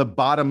 one of the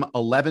bottom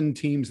 11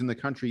 teams in the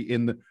country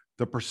in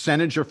the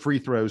percentage of free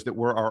throws that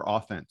were our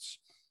offense.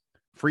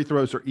 Free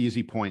throws are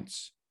easy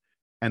points,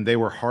 and they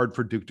were hard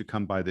for Duke to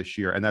come by this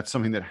year. And that's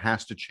something that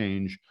has to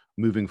change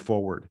moving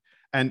forward.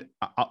 And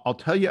I'll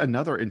tell you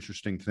another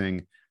interesting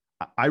thing.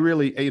 I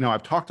really,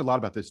 I've talked a lot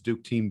about this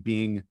Duke team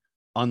being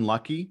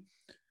unlucky.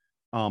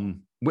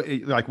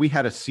 We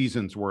had a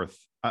season's worth.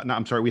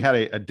 We had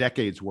a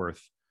decade's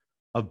worth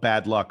of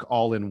bad luck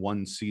all in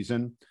one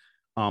season.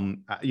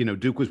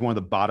 Duke was one of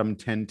the bottom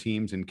 10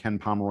 teams in Ken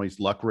Pomeroy's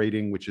luck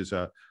rating, which is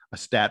a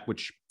stat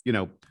which,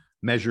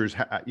 measures,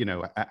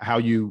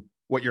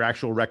 what your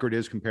actual record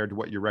is compared to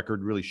what your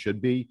record really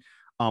should be.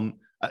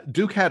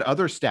 Duke had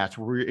other stats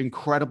where we were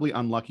incredibly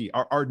unlucky.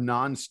 Our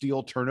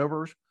non-steal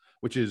turnovers,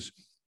 which is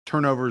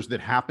turnovers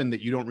that happen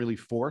that you don't really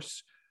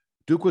force.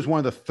 Duke was one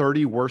of the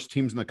 30 worst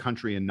teams in the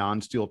country in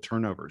non-steal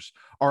turnovers.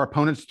 Our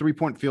opponent's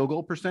 3-point field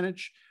goal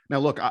percentage. Now,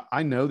 look,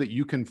 I know that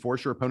you can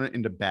force your opponent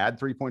into bad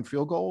 3-point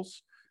field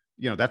goals.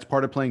 That's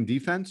part of playing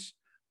defense,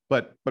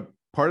 but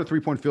part of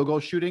 3-point field goal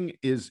shooting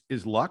is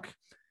luck.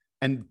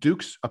 And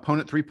Duke's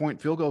opponent 3-point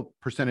field goal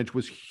percentage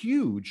was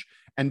huge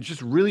and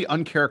just really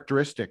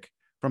uncharacteristic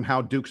from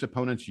how Duke's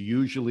opponents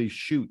usually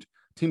shoot.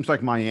 Teams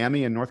like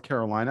Miami and North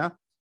Carolina,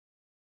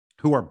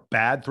 who are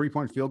bad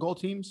 3-point field goal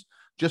teams,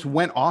 just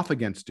went off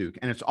against Duke.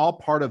 And it's all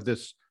part of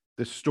this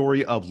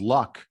story of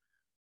luck,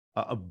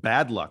 of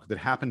bad luck that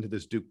happened to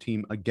this Duke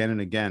team again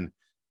and again.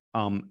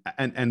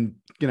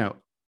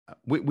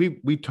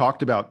 We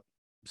talked about,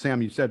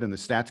 Sam, you said in the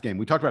stats game,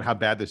 we talked about how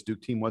bad this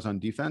Duke team was on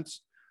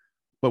defense.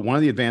 But one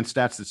of the advanced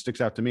stats that sticks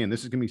out to me, and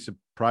this is going to be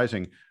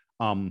surprising,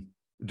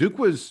 Duke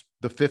was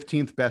the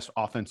 15th best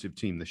offensive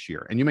team this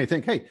year. And you may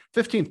think, hey,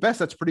 15th best,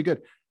 that's pretty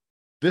good.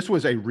 This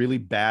was a really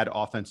bad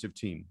offensive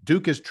team.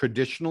 Duke is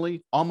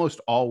traditionally, almost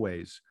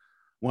always,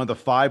 one of the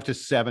 5 to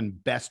 7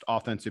 best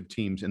offensive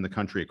teams in the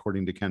country,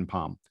 according to Ken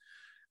Pom.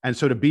 And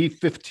so to be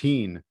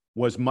 15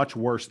 was much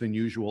worse than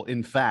usual.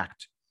 In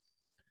fact,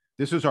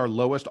 this is our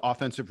lowest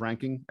offensive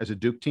ranking as a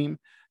Duke team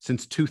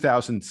since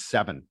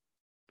 2007.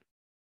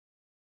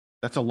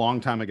 That's a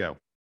long time ago.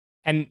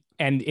 And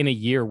in a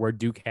year where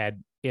Duke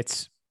had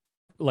it's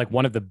like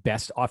one of the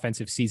best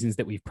offensive seasons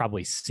that we've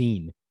probably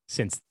seen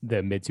since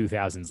the mid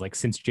 2000s, like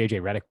since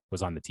JJ Redick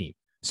was on the team.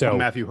 So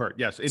Matthew Hurt,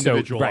 yes,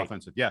 individual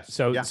offensive, yes.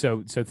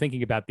 So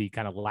thinking about the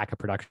kind of lack of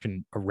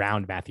production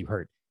around Matthew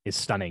Hurt is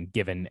stunning,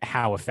 given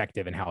how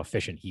effective and how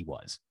efficient he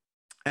was.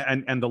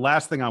 And the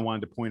last thing I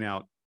wanted to point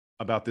out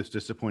about this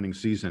disappointing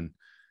season,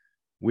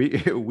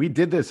 we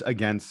did this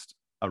against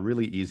a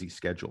really easy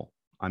schedule.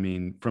 I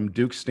mean, from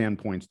Duke's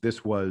standpoint,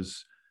 this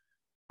was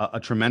a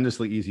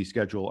tremendously easy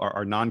schedule.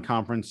 Our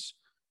non-conference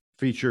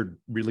featured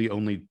really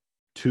only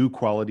 2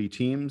 quality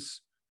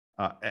teams.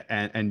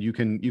 And you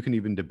can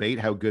even debate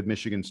how good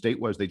Michigan State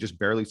was. They just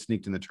barely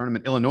sneaked in the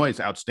tournament. Illinois is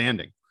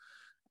outstanding.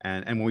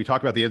 And when we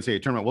talk about the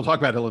NCAA tournament, we'll talk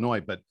about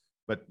Illinois, but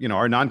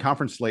our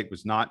non-conference slate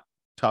was not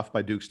tough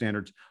by Duke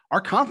standards.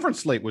 Our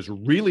conference slate was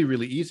really,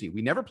 really easy.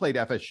 We never played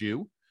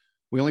FSU.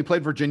 We only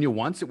played Virginia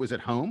once. It was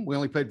at home. We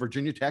only played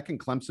Virginia Tech and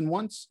Clemson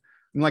once.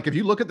 And like, if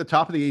you look at the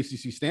top of the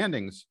ACC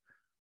standings,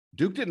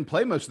 Duke didn't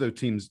play most of those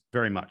teams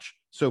very much.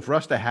 So for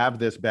us to have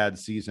this bad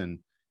season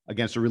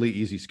against a really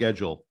easy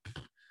schedule,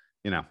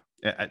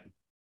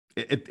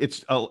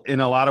 it's in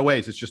a lot of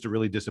ways, it's just a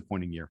really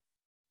disappointing year.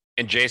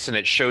 And Jason,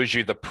 it shows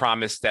you the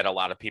promise that a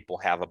lot of people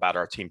have about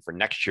our team for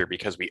next year,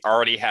 because we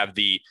already have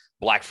the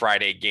Black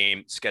Friday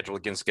game scheduled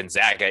against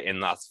Gonzaga in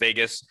Las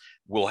Vegas.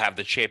 We'll have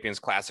the Champions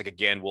Classic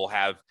again.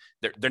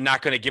 They're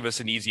not going to give us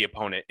an easy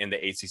opponent in the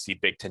ACC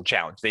Big Ten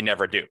Challenge. They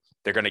never do.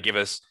 They're going to give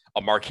us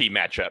a marquee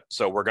matchup.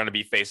 So we're going to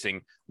be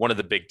facing one of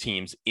the big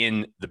teams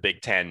in the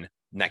Big Ten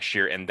next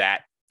year in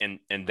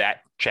that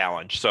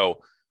challenge. So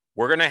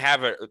we're going to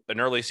have an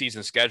early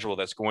season schedule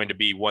that's going to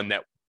be one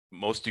that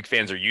most Duke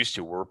fans are used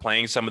to. We're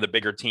playing some of the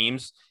bigger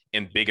teams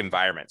in big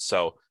environments.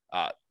 So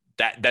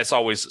that's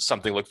always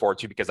something to look forward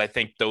to, because I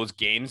think those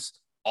games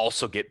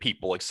also get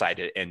people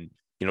excited. And,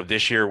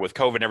 this year with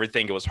COVID and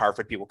everything, it was hard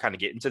for people kind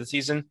of get into the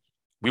season.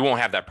 We won't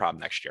have that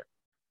problem next year.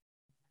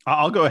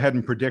 I'll go ahead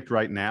and predict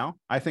right now.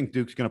 I think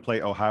Duke's going to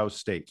play Ohio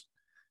State.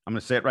 I'm going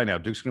to say it right now.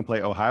 Duke's going to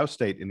play Ohio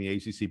State in the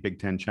ACC Big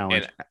Ten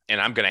Challenge. And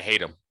I'm going to hate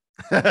them.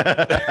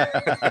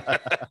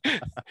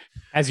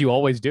 As you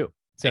always do.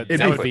 So by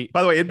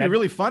the way, it'd be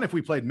really fun if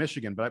we played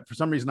Michigan, but for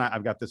some reason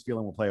I've got this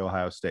feeling we'll play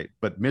Ohio State.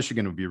 But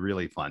Michigan would be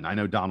really fun. I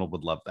know Donald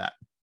would love that.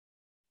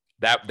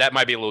 That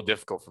might be a little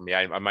difficult for me.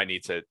 I might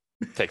need to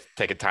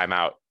take a time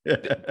out.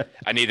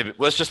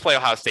 Let's just play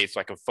Ohio State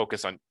so I can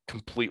focus on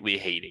completely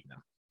hating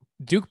them.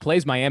 Duke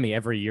plays Miami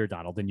every year,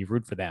 Donald, and you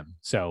root for them.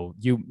 So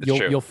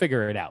you'll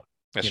figure it out.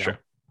 That's true.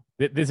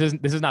 This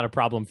is not a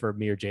problem for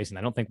me or Jason.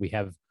 I don't think we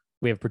have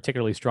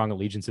particularly strong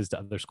allegiances to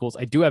other schools.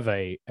 I do have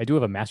a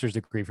master's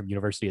degree from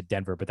University of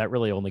Denver, but that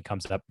really only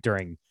comes up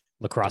during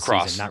lacrosse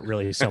season, not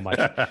really so much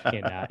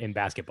in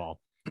basketball.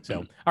 So,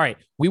 all right,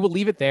 we will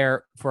leave it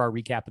there for our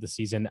recap of the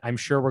season. I'm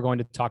sure we're going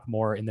to talk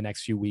more in the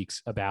next few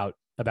weeks about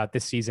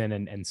this season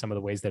and some of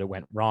the ways that it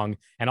went wrong,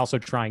 and also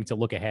trying to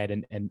look ahead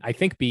and I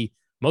think be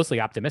mostly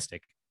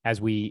optimistic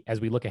as we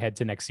look ahead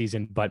to next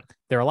season. But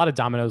there are a lot of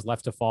dominoes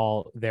left to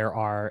fall.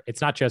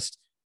 It's not just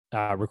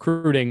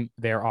recruiting.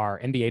 There are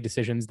NBA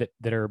decisions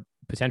that are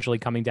potentially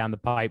coming down the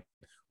pipe.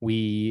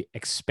 We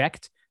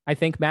expect, I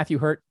think, Matthew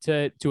Hurt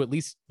to at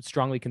least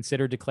strongly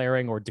consider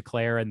declaring or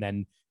declare and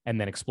then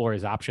explore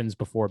his options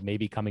before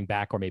maybe coming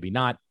back or maybe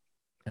not.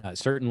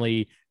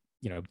 Certainly,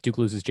 Duke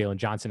loses Jalen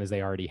Johnson as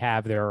they already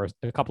have. There are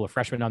a couple of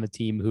freshmen on the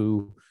team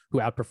who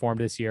outperformed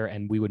this year,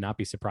 and we would not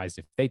be surprised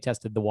if they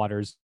tested the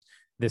waters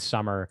this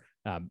summer.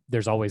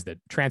 There's always the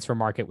transfer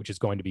market, which is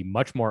going to be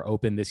much more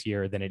open this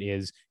year than it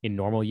is in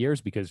normal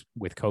years, because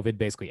with COVID,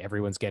 basically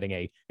everyone's getting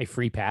a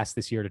free pass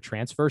this year to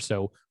transfer.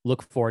 So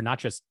look for not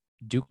just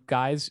Duke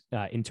guys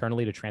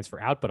internally to transfer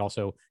out, but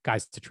also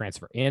guys to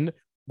transfer in.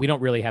 We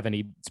don't really have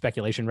any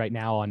speculation right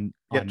now on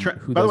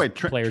who by the way,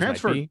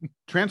 players might be.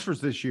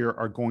 Transfers this year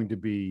are going to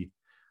be,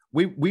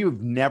 we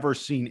have never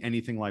seen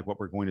anything like what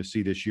we're going to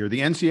see this year. The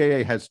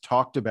NCAA has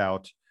talked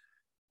about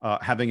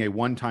having a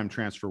one-time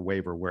transfer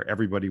waiver where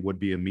everybody would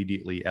be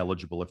immediately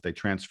eligible if they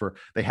transfer.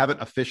 They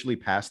haven't officially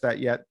passed that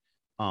yet.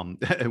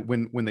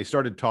 When they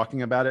started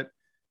talking about it,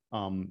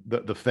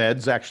 the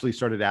feds actually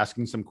started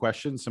asking some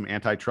questions, some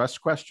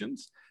antitrust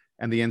questions,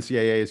 and the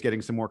NCAA is getting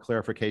some more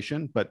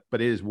clarification. But it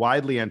is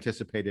widely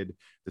anticipated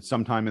that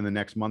sometime in the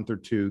next month or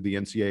two, the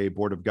NCAA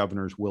Board of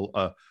Governors will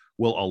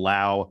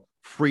allow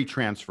free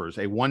transfers,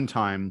 a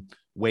one-time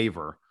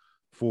waiver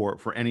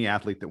for any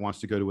athlete that wants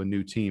to go to a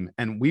new team.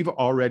 And we've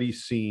already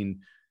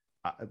seen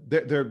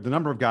the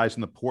number of guys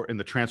in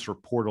the transfer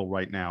portal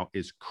right now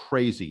is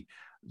crazy.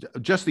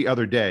 Just the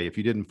other day, if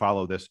you didn't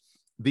follow this,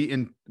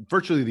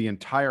 virtually the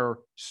entire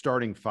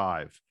starting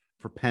five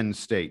for Penn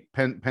State.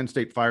 Penn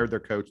State fired their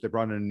coach. They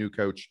brought in a new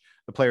coach.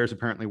 The players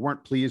apparently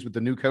weren't pleased with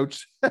the new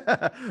coach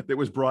that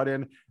was brought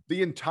in.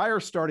 The entire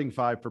starting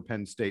five for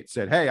Penn State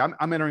said, "Hey,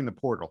 I'm entering the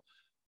portal."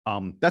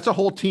 That's a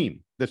whole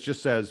team that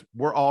just says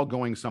we're all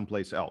going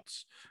someplace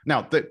else.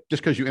 Now, just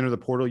because you enter the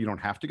portal, you don't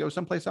have to go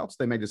someplace else.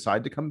 They may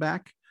decide to come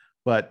back,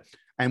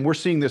 and we're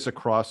seeing this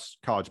across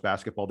college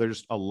basketball. There's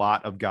just a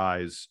lot of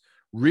guys,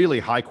 really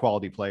high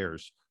quality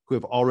players, who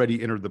have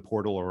already entered the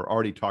portal or are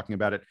already talking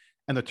about it,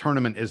 and the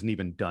tournament isn't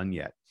even done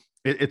yet.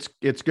 It's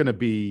going to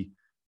be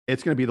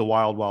the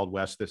wild, wild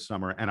west this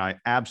summer, and I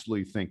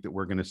absolutely think that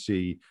we're going to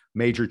see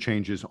major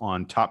changes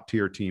on top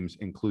tier teams,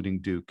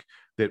 including Duke,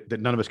 that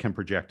none of us can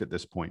project at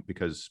this point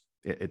because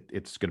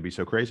it's going to be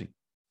so crazy.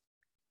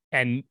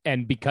 And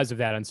because of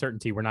that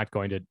uncertainty, we're not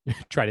going to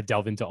try to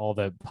delve into all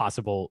the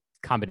possible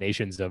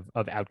combinations of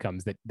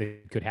outcomes that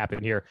could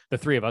happen here. The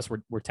three of us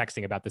were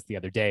texting about this the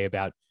other day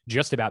about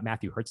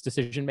Matthew Hurt's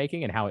decision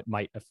making and how it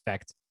might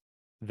affect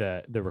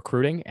the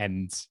recruiting,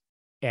 and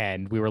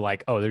we were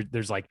like, oh,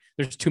 there's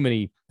too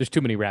many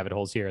rabbit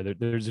holes here.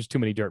 There's too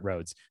many dirt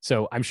roads.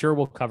 So I'm sure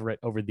we'll cover it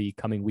over the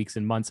coming weeks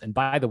and months. And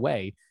by the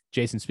way,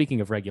 Jason,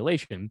 speaking of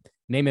regulation,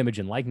 name, image,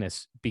 and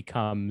likeness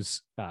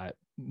becomes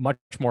much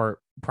more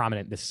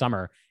prominent this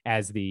summer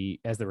as the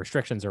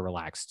restrictions are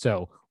relaxed.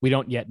 So we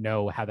don't yet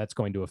know how that's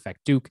going to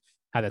affect Duke.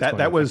 How that's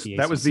that was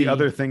the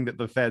other thing that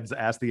the feds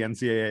asked the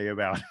NCAA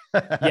about.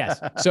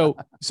 Yes. So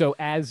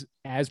as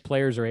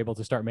players are able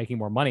to start making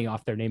more money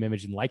off their name,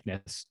 image, and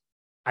likeness,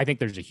 I think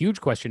there's a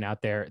huge question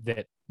out there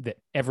that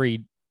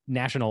every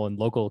national and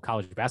local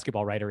college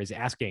basketball writer is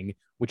asking,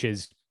 which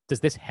is, does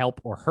this help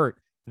or hurt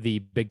the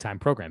big time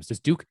programs? Does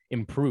Duke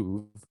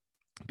improve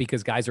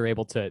because guys are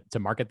able to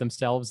market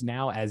themselves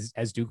now as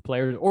Duke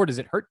players, or does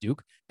it hurt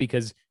Duke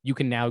because you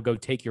can now go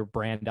take your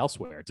brand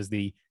elsewhere? Does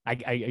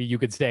you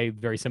could say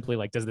very simply,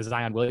 like, does the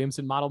Zion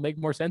Williamson model make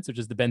more sense, or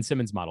does the Ben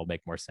Simmons model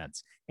make more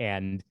sense?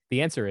 And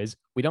the answer is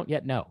we don't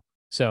yet know.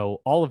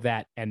 So all of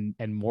that and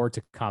more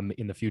to come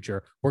in the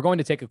future. We're going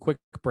to take a quick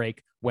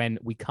break. When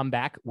we come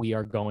back, we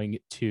are going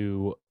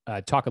to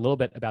talk a little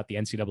bit about the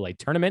NCAA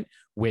tournament,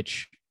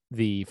 which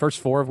the first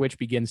four of which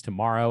begins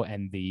tomorrow,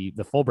 and the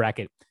full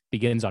bracket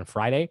begins on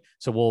Friday.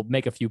 So we'll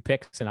make a few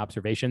picks and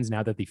observations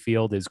now that the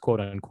field is quote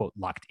unquote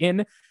locked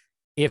in.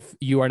 If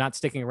you are not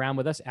sticking around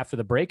with us after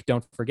the break,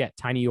 don't forget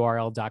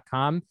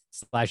tinyurl.com/DBR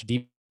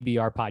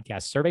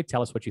podcast survey.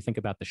 Tell us what you think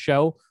about the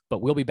show,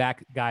 but we'll be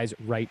back, guys,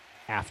 right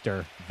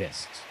after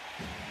this.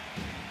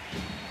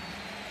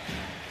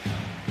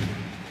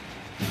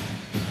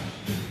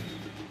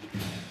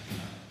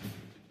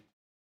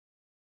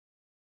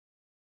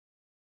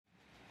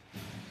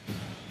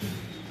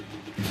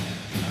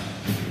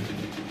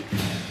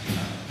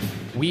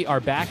 We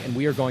are back, and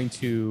we are going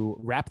to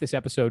wrap this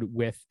episode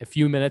with a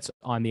few minutes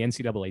on the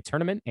NCAA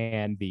tournament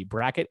and the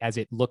bracket as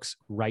it looks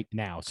right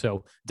now.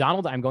 So,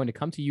 Donald, I'm going to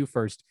come to you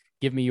first.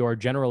 Give me your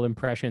general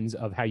impressions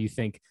of how you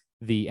think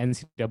the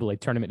NCAA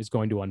tournament is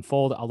going to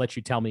unfold. I'll let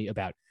you tell me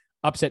about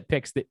upset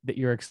picks that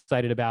you're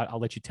excited about. I'll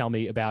let you tell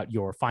me about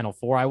your Final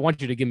Four. I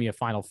want you to give me a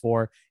Final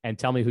Four and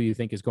tell me who you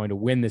think is going to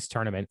win this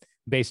tournament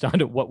based on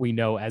what we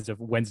know as of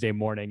Wednesday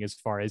morning as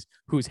far as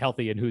who's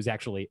healthy and who's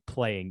actually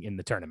playing in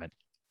the tournament.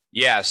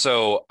 Yeah.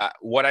 So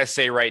what I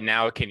say right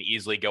now can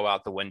easily go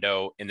out the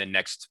window in the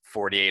next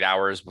 48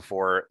 hours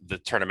before the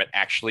tournament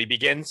actually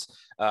begins,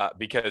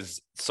 because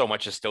so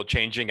much is still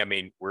changing. I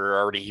mean, we're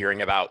already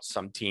hearing about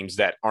some teams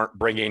that aren't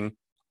bringing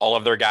all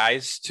of their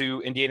guys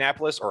to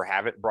Indianapolis or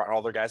haven't brought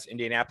all their guys to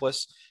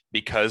Indianapolis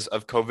because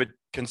of COVID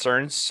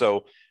concerns.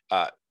 So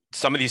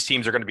some of these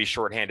teams are going to be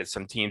shorthanded.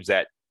 Some teams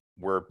that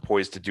were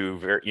poised to do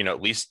very,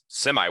 at least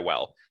semi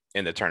well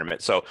in the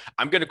tournament. So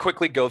I'm going to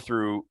quickly go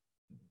through,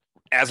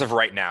 as of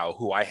right now,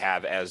 who I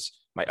have as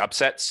my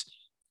upsets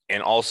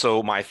and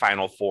also my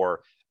Final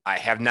Four. I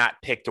have not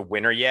picked a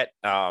winner yet.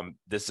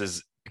 This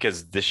is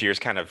because this year's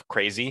kind of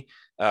crazy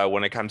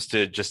when it comes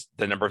to just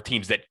the number of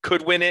teams that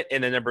could win it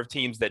and the number of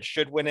teams that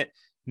should win it.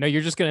 No,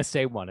 you're just going to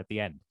say one at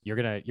the end. You're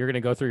going to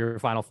go through your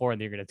Final Four,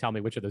 and then you're going to tell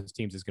me which of those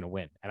teams is going to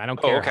win. And I don't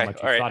care how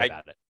much you thought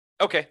about it.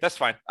 Okay, that's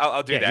fine.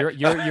 I'll do that.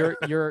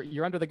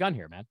 You're under the gun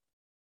here, man.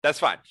 That's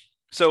fine.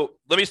 So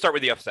let me start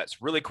with the upsets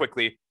really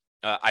quickly.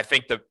 I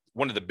think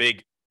one of the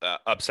big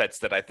upsets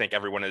that I think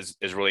everyone is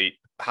really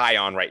high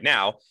on right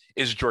now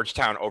is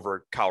Georgetown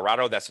over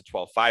Colorado. That's a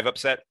 12-5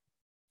 upset.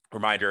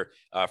 Reminder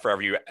for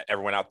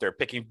everyone out there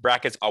picking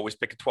brackets, always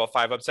pick a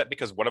 12-5 upset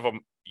because one of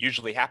them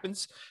usually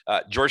happens.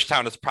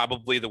 Georgetown is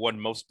probably the one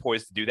most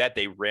poised to do that.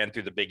 They ran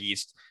through the Big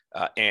East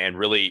and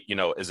really,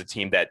 is a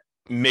team that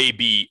may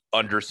be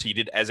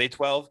underseeded as a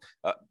 12,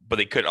 but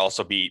they could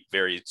also be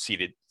very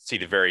seeded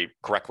very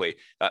correctly.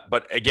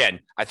 But again,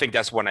 I think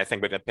that's one I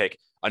think we're going to pick.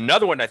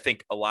 Another one I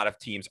think a lot of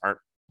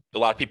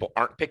people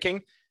aren't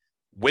picking,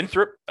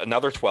 Winthrop,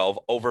 another 12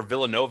 over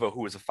Villanova,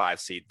 who is a 5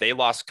 seed. They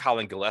lost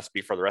Colin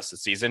Gillespie for the rest of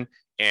the season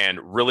and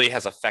really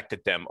has affected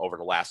them over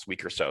the last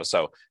week or so.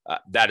 So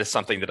that is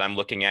something that I'm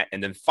looking at.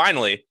 And then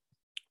finally,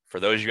 for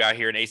those of you out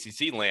here in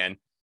ACC land,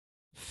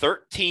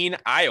 13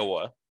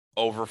 Iowa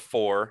over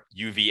 4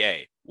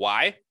 UVA.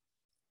 Why?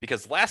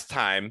 Because last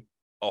time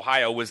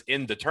Ohio was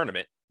in the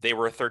tournament, they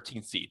were a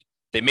 13 seed.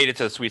 They made it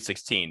to the Sweet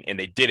 16, and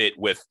they did it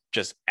with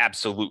just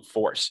absolute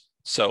force.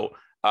 So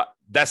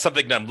that's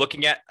something that I'm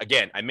looking at.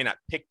 Again, I may not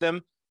pick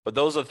them, but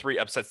those are the 3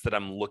 upsets that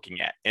I'm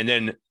looking at. And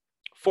then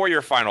for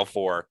your Final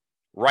Four,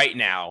 right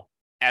now,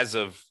 as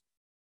of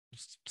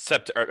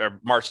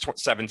March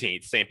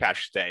 17th, St.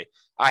 Patrick's Day,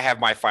 I have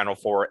my Final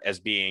Four as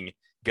being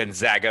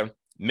Gonzaga,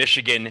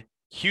 Michigan,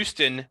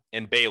 Houston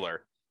and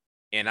Baylor,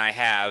 and I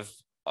have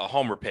a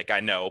homer pick, I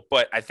know,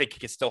 but I think it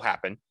can still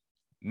happen.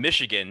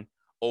 Michigan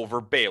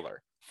over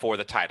Baylor for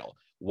the title.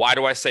 Why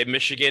do I say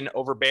Michigan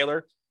over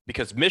Baylor?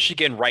 Because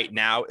Michigan right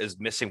now is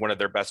missing one of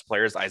their best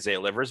players, Isaiah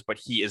Livers, but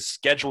he is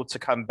scheduled to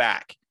come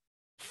back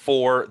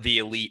for the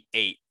Elite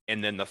Eight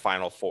and then the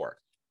Final Four.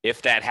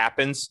 If that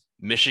happens,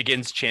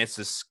 Michigan's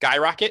chances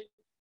skyrocket,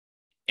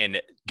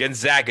 and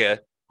Gonzaga,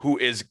 who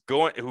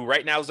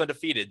right now is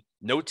undefeated.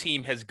 No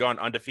team has gone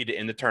undefeated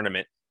in the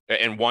tournament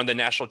and won the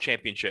national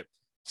championship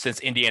since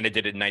Indiana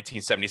did it in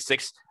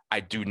 1976. I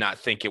do not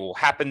think it will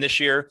happen this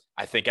year.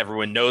 I think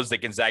everyone knows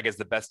that Gonzaga is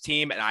the best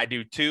team, and I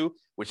do too,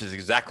 which is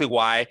exactly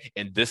why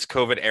in this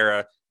COVID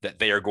era that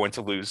they are going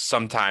to lose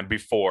sometime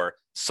before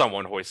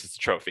someone hoists the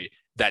trophy.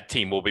 That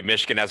team will be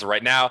Michigan as of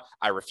right now.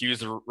 I refuse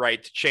the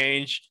right to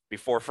change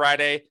before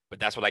Friday, but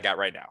that's what I got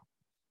right now.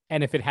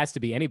 And if it has to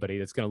be anybody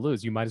that's going to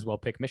lose, you might as well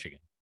pick Michigan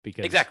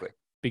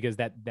because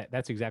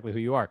that's exactly who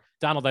you are.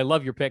 Donald, I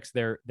love your picks.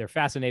 They're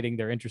fascinating.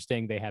 They're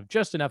interesting. They have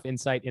just enough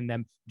insight in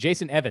them.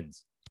 Jason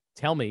Evans,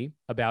 tell me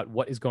about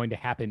what is going to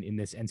happen in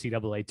this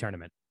NCAA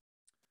tournament.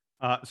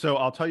 So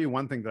I'll tell you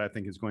one thing that I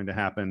think is going to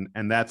happen,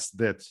 and that's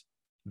that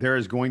there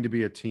is going to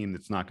be a team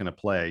that's not going to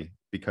play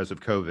because of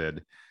COVID,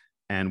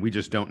 and we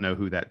just don't know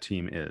who that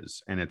team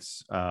is. And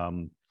it's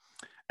and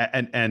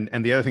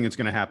the other thing that's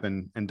going to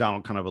happen, and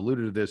Donald kind of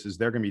alluded to this, is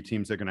there are going to be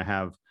teams that are going to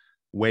have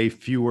way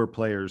fewer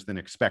players than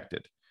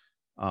expected.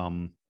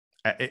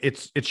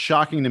 It's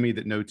shocking to me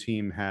that no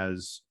team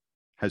has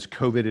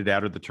COVIDed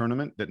out of the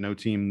tournament, that no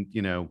team,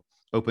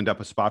 opened up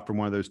a spot for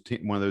one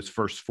of those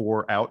first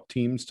four out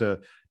teams to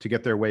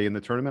get their way in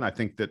the tournament. I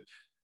think that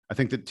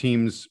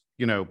teams,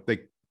 the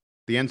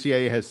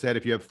NCAA has said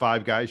if you have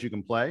 5 guys, you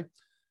can play.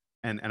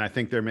 And I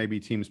think there may be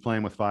teams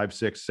playing with 5,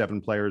 6, 7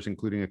 players,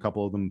 including a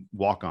couple of them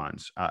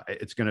walk-ons.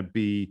 It's going to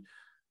be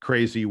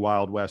crazy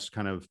Wild West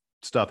kind of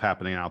stuff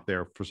happening out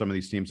there for some of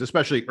these teams,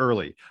 especially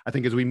early. I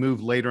think as we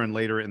move later and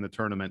later in the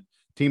tournament,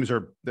 the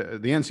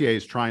NCAA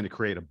is trying to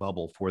create a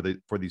bubble for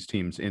these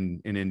teams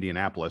in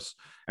Indianapolis.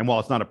 And while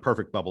it's not a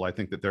perfect bubble, I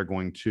think that they're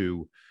going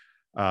to,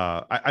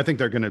 I think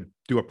they're going to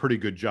do a pretty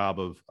good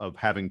job of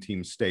having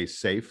teams stay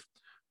safe.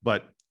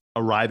 But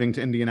arriving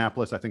to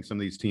Indianapolis, I think some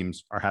of these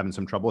teams are having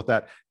some trouble with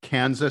that.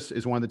 Kansas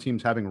is one of the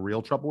teams having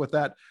real trouble with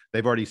that.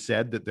 They've already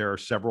said that there are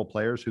several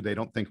players who they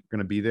don't think are going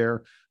to be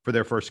there for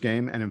their first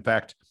game. And in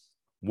fact,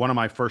 one of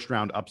my first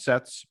round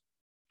upsets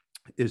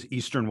is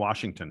Eastern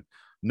Washington,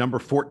 number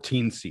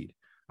 14 seed.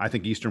 I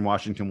think Eastern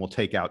Washington will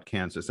take out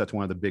Kansas. That's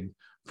one of the big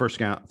first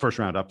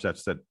round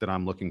upsets that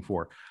I'm looking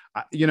for.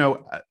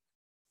 In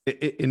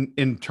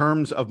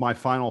terms of my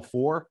Final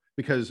Four,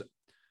 because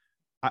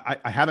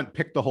I haven't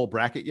picked the whole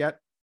bracket yet,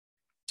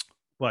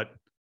 but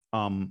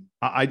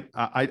I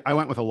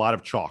went with a lot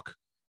of chalk.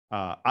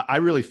 I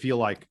really feel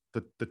like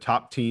the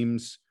top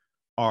teams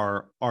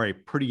are a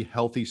pretty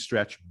healthy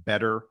stretch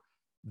better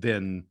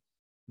than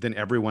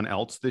everyone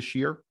else this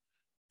year.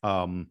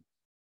 Like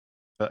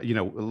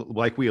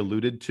we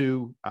alluded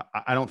to,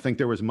 I don't think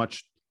there was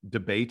much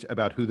debate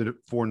about who the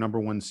 4 number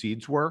 1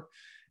 seeds were.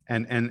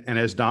 And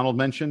as Donald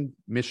mentioned,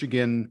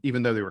 Michigan,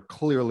 even though they were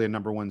clearly a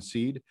number 1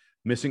 seed,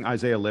 missing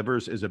Isaiah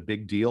Livers is a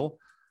big deal.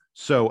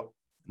 So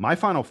my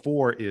Final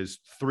Four is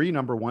 3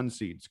 number 1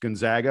 seeds,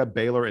 Gonzaga,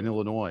 Baylor, and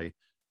Illinois.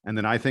 And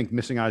then I think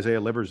missing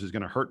Isaiah Livers is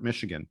going to hurt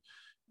Michigan.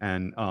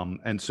 And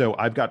so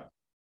I've got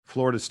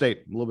Florida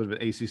State, a little bit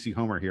of an ACC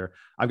homer here.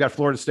 I've got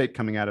Florida State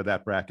coming out of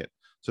that bracket.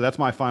 So that's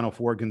my Final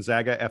Four: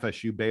 Gonzaga,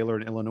 FSU, Baylor,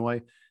 and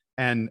Illinois.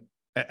 And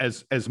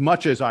as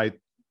much as I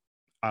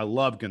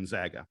love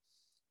Gonzaga,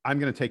 I'm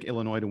going to take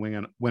Illinois to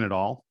win it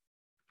all.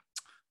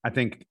 I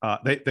think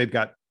they've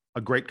got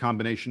a great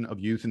combination of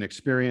youth and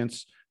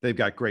experience. They've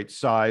got great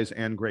size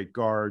and great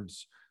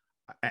guards.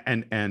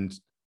 And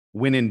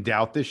when in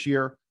doubt this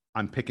year,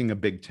 I'm picking a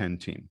Big Ten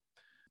team.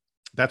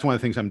 That's one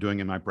of the things I'm doing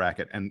in my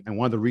bracket. And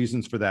one of the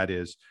reasons for that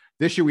is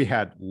this year we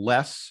had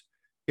less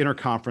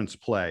interconference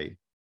play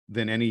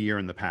than any year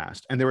in the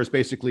past. And there was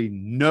basically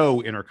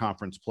no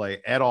interconference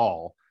play at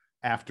all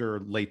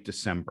after late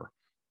December.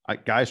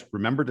 Guys,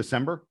 remember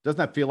December? Doesn't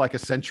that feel like a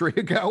century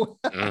ago?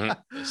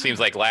 Mm-hmm. Seems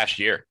like last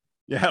year.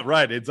 Yeah,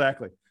 right.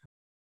 Exactly.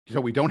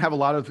 So we don't have a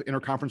lot of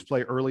interconference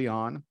play early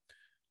on.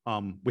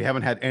 We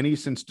haven't had any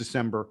since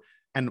December.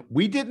 And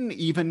we didn't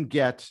even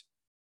get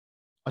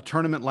a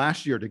tournament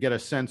last year to get a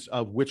sense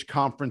of which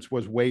conference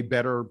was way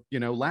better,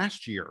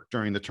 last year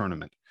during the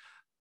tournament.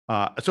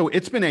 So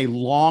it's been a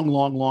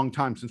long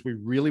time since we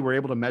really were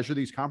able to measure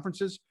these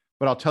conferences.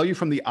 But I'll tell you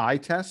from the eye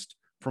test,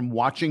 from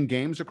watching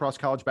games across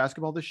college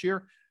basketball this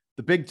year,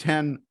 the Big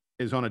Ten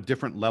is on a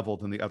different level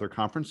than the other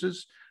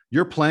conferences.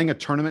 You're playing a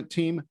tournament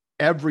team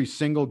every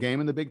single game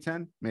in the Big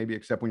Ten, maybe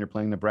except when you're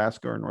playing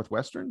Nebraska or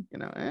Northwestern,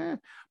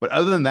 But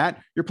other than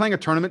that, you're playing a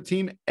tournament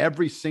team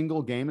every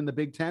single game in the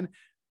Big Ten.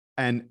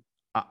 And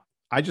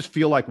I just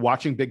feel like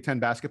watching Big Ten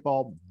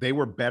basketball, they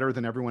were better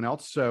than everyone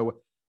else.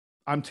 So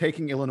I'm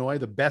taking Illinois,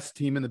 the best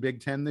team in the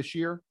Big Ten this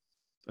year,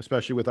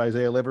 especially with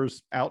Isaiah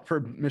Livers out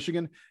for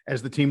Michigan,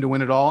 as the team to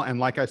win it all. And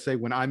like I say,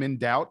 when I'm in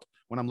doubt,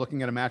 when I'm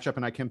looking at a matchup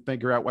and I can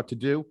figure out what to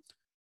do,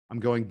 I'm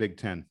going Big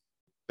Ten.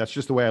 That's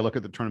just the way I look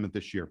at the tournament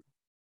this year.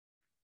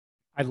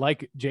 I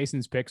like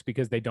Jason's picks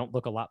because they don't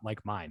look a lot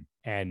like mine,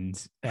 and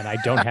I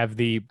don't have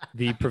the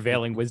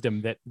prevailing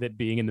wisdom that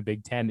being in the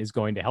Big Ten is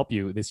going to help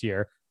you this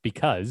year,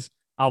 because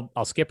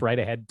I'll skip right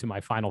ahead to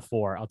my Final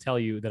Four. I'll tell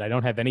you that I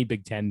don't have any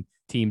Big Ten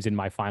teams in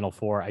my Final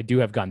Four. I do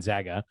have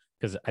Gonzaga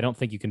because I don't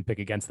think you can pick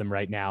against them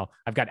right now.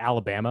 I've got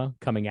Alabama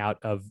coming out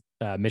of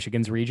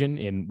Michigan's region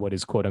in what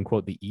is quote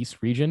unquote the East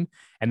region.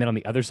 And then on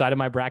the other side of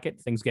my bracket,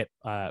 things get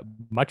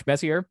much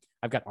messier.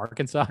 I've got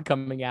Arkansas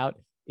coming out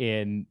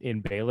in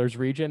Baylor's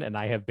region, and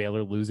I have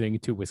Baylor losing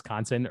to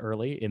Wisconsin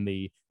early in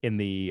the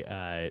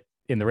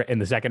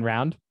second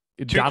round.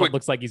 Donald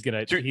looks like he's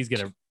gonna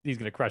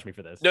crush me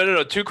for this.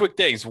 No. Two quick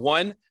things.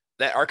 One,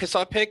 that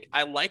Arkansas pick,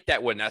 I like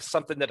that one. That's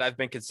something that I've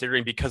been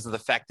considering because of the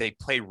fact they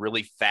play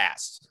really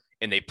fast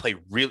and they play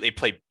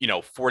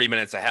 40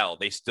 minutes of hell.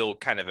 They still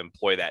kind of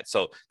employ that.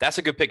 So that's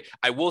a good pick.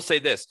 I will say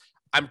this.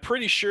 I'm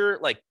pretty sure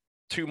like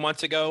 2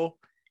 months ago,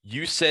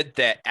 you said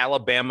that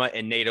Alabama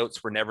and Nate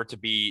Oates were never to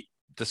be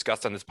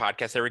discussed on this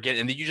podcast ever again,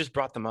 and then you just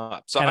brought them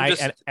up. So I have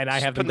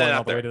them going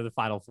all the way to the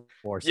Final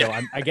Four. So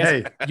yeah. I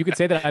guess you could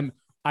say that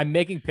I'm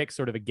making picks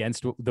sort of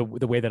against the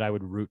way that I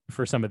would root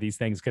for some of these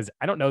things, because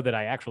I don't know that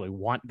I actually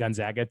want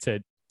Gonzaga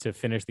to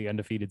finish the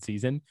undefeated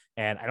season,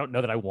 and I don't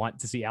know that I want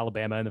to see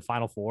Alabama in the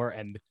Final Four.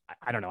 And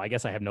I don't know. I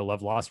guess I have no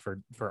love lost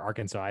for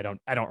Arkansas. I don't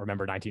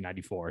remember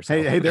 1994.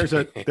 So. Hey,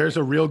 there's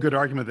a real good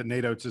argument that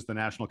Nate Oates is the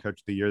national coach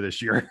of the year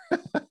this year.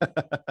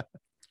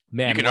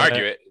 Man, you can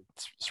argue it.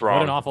 It's wrong.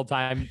 What an awful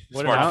time!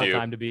 What an awful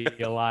time to be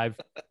alive,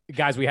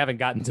 guys. We haven't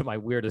gotten to my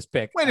weirdest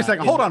pick. Wait a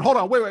second. Hold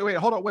on.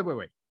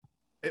 Wait.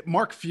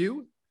 Mark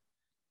Few.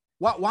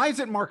 Why is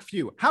it Mark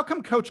Few? How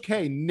come Coach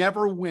K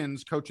never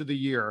wins Coach of the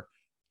Year?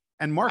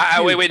 And Mark.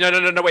 No. Wait.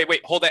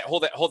 Hold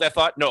that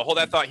thought. No, hold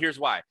that thought. Here's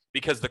why.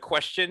 Because the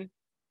question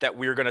that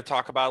we're going to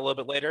talk about a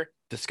little bit later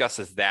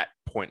discusses that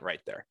point right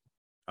there.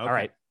 Okay. All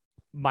right.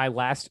 My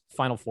last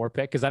Final Four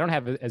pick, because I don't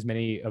have as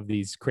many of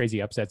these crazy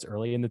upsets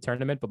early in the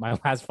tournament, but my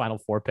last Final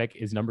Four pick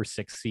is number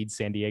 6 seed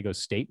San Diego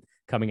State,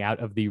 coming out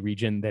of the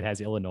region that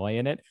has Illinois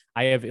in it.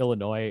 I have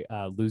Illinois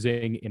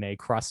losing in a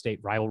cross-state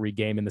rivalry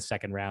game in the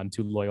second round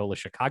to Loyola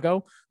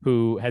Chicago,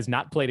 who has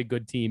not played a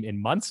good team in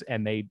months,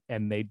 and they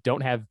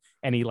don't have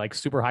any like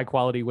super high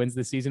quality wins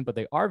this season, but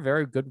they are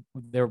very good.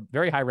 They're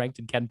very high ranked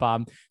in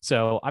KenPom.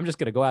 So I'm just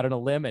going to go out on a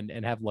limb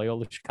and have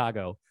Loyola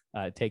Chicago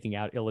taking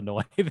out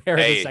Illinois there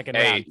in the second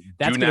round.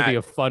 That's going to be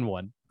a fun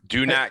one.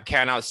 Do not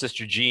count out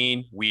Sister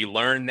Jean. We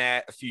learned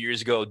that a few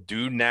years ago.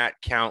 Do not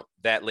count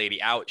that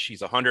lady out.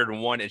 She's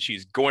 101 and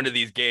she's going to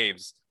these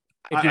games.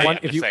 If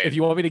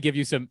you want me to give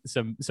you some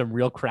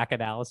real crack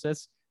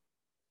analysis,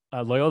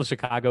 Loyola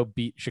Chicago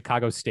beat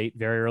Chicago State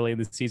very early in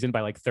the season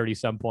by like 30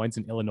 some points,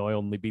 and Illinois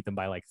only beat them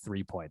by like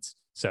 3 points.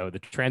 So the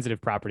transitive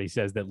property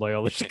says that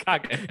Loyola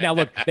Chicago. Now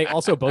look, they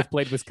also both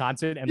played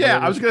Wisconsin, and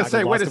I was going to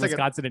say, wait a second,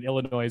 Wisconsin and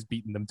Illinois has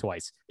beaten them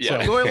twice.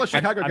 Yeah, so Loyola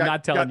Chicago. I'm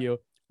not telling you.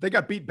 They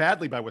got beat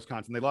badly by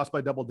Wisconsin. They lost by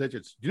double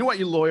digits. Do you know what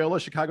Loyola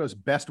Chicago's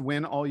best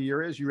win all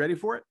year is? You ready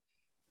for it?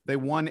 They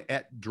won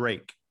at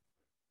Drake.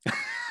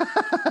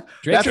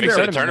 Drake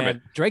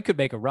could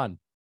make a run.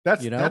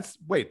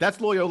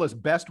 That's Loyola's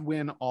best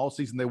win all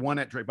season. They won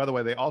at Drake. By the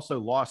way, they also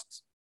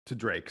lost to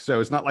Drake. So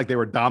it's not like they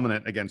were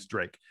dominant against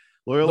Drake.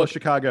 Loyola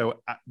Chicago,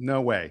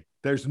 no way.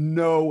 That's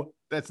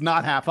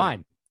not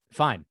happening.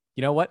 Fine.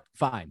 You know what?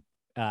 Fine.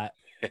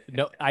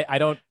 No, I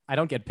don't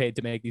get paid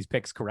to make these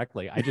picks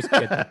correctly. I just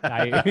get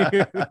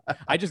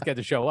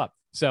to show up.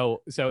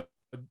 So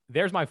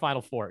there's my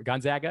Final Four: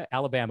 Gonzaga,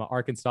 Alabama,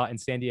 Arkansas, and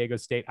San Diego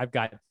State. I've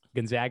got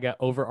Gonzaga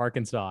over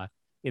Arkansas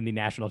in the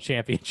national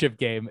championship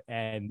game,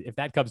 and if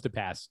that comes to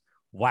pass,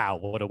 wow,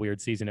 what a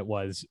weird season it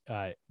was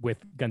with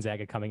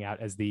Gonzaga coming out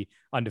as the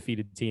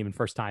undefeated team and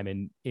first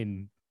time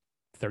in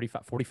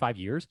 45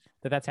 years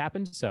that's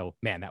happened. So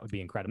man, that would be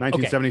incredible.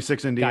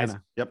 1976 Indiana. Guys,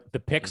 yep. The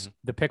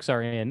picks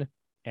are in,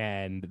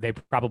 and they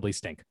probably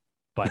stink.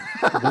 But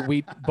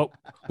we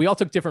all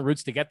took different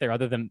routes to get there,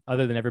 other than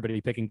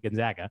everybody picking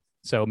Gonzaga.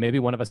 So maybe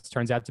one of us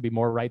turns out to be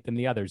more right than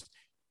the others.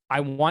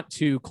 I want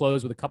to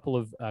close with a couple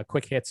of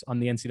quick hits on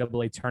the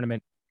NCAA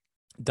tournament.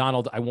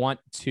 Donald, I want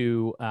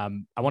to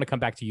come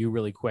back to you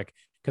really quick,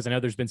 because I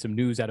know there's been some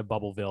news out of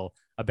Bubbleville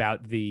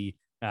about the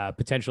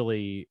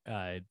potentially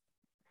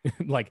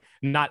like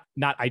not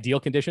ideal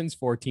conditions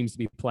for teams to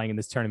be playing in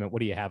this tournament. What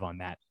do you have on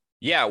that?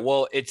 Yeah,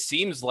 well, it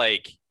seems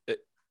like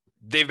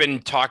they've been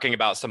talking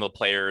about some of the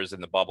players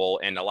in the bubble,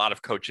 and a lot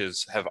of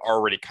coaches have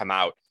already come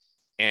out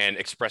and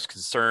expressed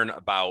concern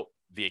about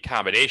the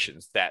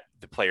accommodations that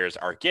the players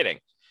are getting.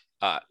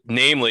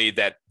 Namely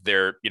that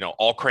they're,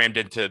 all crammed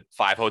into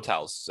 5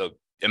 hotels. So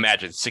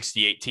imagine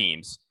 68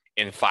 teams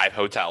in 5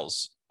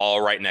 hotels,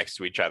 all right next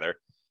to each other.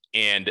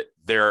 And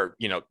they're,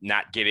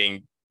 not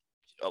getting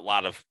a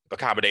lot of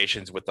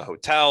accommodations with the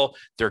hotel.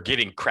 They're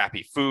getting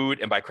crappy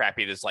food. And by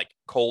crappy, it's like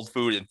cold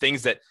food and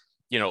things that,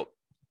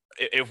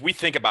 if we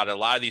think about it, a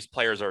lot of these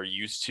players are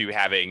used to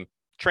having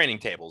training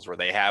tables where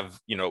they have,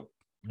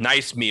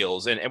 nice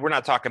meals. And we're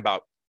not talking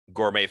about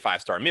gourmet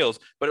 5-star meals,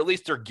 but at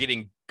least they're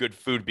getting good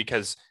food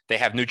because they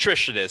have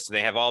nutritionists and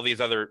they have all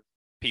these other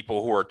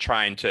people who are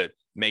trying to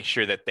make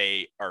sure that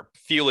they are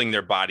fueling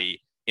their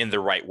body in the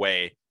right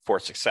way for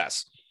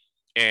success.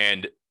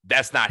 And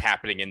that's not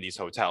happening in these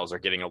hotels. They're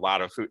getting a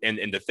lot of food. And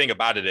the thing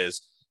about it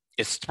is,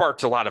 it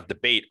sparked a lot of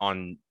debate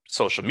on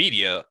social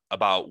media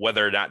about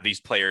whether or not these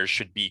players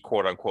should be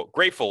quote unquote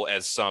grateful,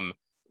 as some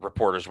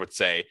reporters would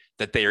say,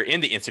 that they are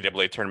in the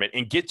NCAA tournament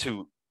and get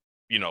to,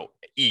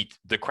 eat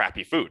the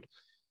crappy food.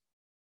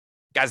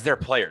 Guys, they're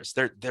players.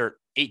 They're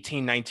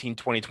 18, 19,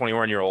 20,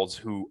 21-year-olds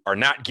who are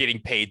not getting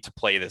paid to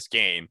play this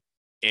game.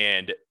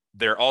 And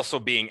they're also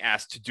being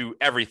asked to do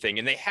everything.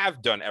 And they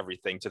have done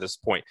everything to this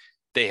point.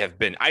 They have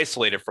been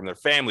isolated from their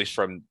families,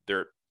 from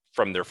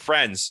their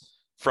friends,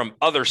 from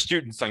other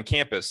students on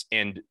campus.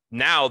 And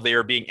now they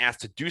are being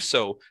asked to do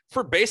so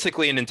for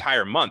basically an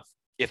entire month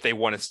if they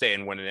want to stay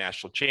and win a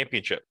national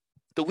championship.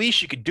 The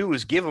least you could do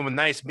is give them a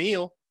nice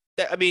meal.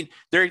 I mean,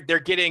 they're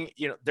getting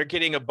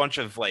a bunch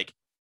of like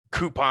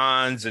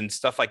coupons and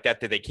stuff like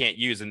that they can't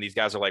use. And these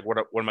guys are like, what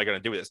am I going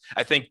to do with this?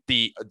 I think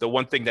the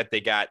one thing that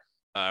they got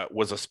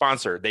was a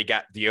sponsor. They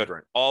got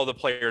deodorant. All the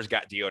players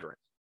got deodorant.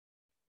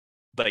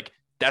 Like,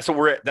 that's what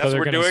we're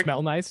doing.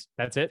 Smell nice.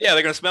 That's it. Yeah,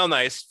 they're going to smell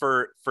nice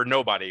for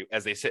nobody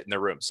as they sit in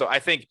their room. So I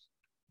think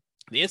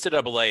the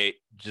NCAA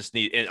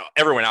and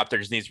everyone out there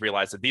just needs to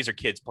realize that these are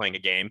kids playing a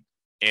game.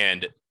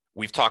 And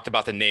we've talked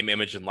about the name,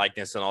 image, and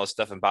likeness and all this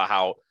stuff, and about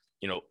how,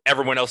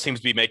 everyone else seems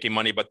to be making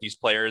money but these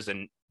players,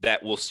 and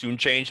that will soon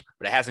change,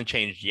 but it hasn't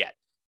changed yet.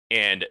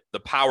 And the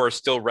power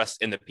still rests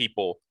in the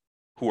people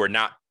who are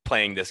not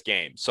playing this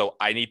game. So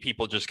I need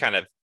people just kind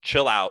of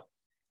chill out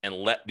and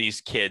let these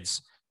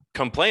kids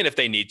complain if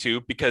they need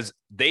to, because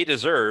they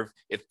deserve,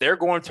 if they're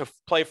going to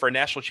play for a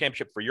national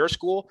championship for your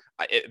school.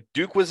 If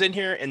Duke was in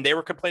here and they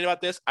were complaining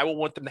about this, I will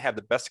want them to have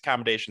the best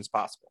accommodations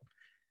possible.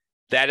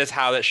 That is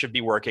how that should be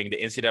working. The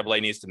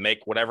NCAA needs to make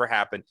whatever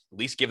happen, at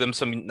least give them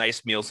some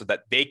nice meals so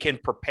that they can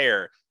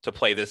prepare to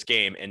play this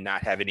game and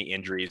not have any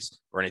injuries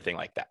or anything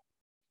like that.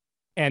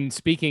 And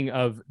speaking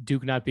of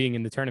Duke not being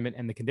in the tournament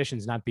and the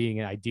conditions not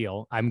being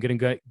ideal, I'm going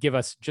to give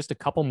us just a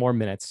couple more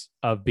minutes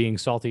of being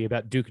salty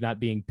about Duke not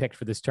being picked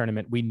for this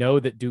tournament. We know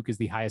that Duke is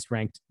the highest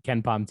ranked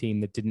KenPom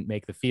team that didn't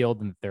make the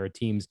field, and that there are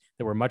teams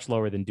that were much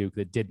lower than Duke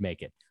that did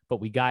make it. But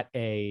we got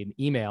an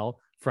email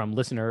from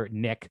listener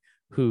Nick,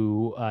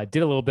 who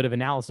did a little bit of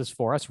analysis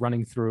for us,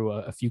 running through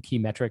a few key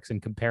metrics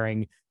and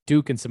comparing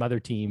Duke and some other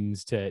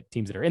teams to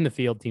teams that are in the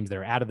field, teams that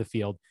are out of the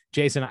field.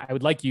 Jason, I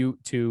would like you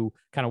to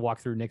kind of walk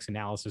through Nick's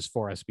analysis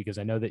for us, because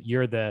I know that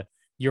you're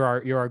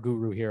our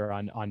guru here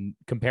on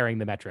comparing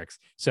the metrics.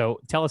 So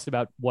tell us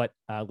about what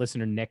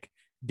listener Nick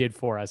did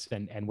for us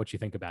and what you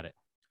think about it.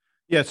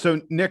 Yeah,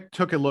 so Nick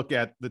took a look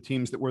at the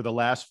teams that were the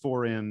last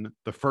four in,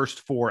 the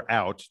first four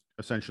out,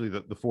 essentially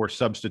the four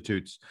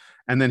substitutes,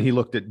 and then he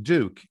looked at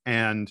Duke.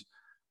 And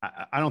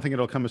I don't think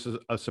it'll come as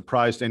a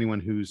surprise to anyone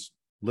who's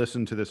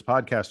listened to this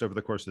podcast over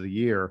the course of the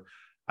year.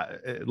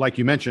 Like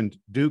you mentioned,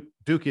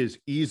 Duke is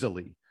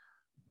easily,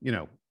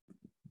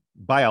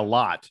 by a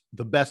lot,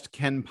 the best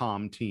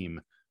KenPom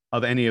team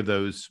of any of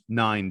those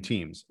 9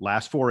 teams.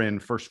 Last four in,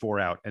 first four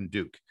out, and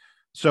Duke.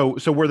 So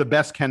we're the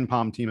best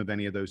KenPom team of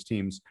any of those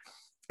teams.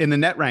 In the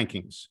net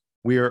rankings,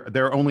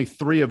 there are only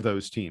 3 of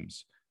those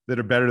teams that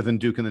are better than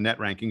Duke in the net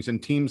rankings,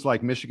 and teams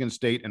like Michigan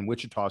State and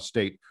Wichita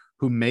State,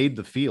 who made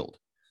the field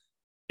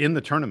in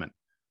the tournament,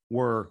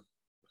 were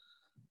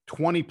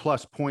 20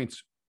 plus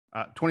points,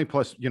 20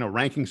 plus,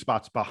 ranking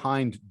spots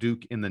behind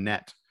Duke in the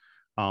net.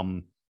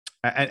 To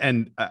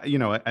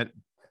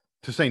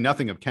say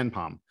nothing of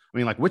KenPom. I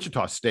mean, like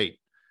Wichita State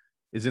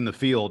is in the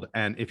field,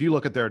 and if you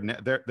look at their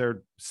net,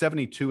 they're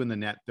 72 in the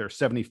net, they're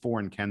 74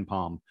 in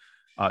KenPom.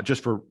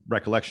 Just for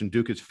recollection,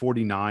 Duke is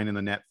 49 in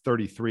the net,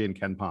 33 in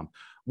KenPom.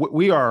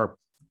 We are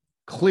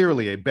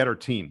clearly a better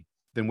team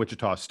than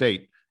Wichita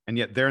State, and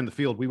yet they're in the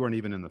field. We weren't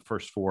even in the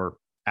first four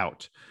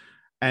out.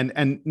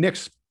 And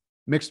Nick's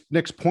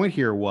point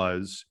here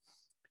was,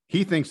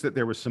 he thinks that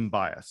there was some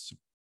bias,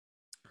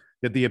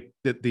 that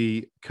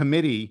the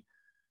committee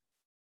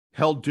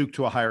held Duke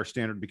to a higher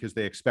standard because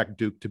they expect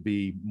Duke to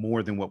be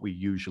more than what we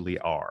usually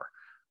are.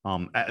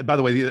 By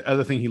the way, the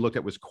other thing he looked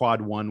at was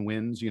quad 1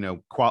 wins,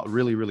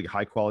 really, really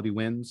high quality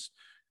wins.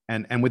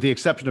 And with the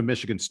exception of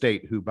Michigan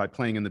State, who by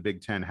playing in the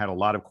Big Ten had a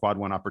lot of quad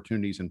 1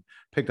 opportunities and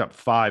picked up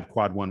 5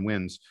 quad 1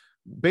 wins,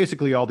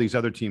 basically all these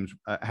other teams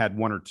had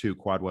 1 or 2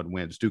 quad 1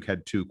 wins. Duke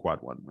had 2 quad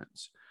 1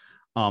 wins.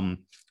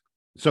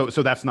 So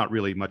that's not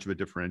really much of a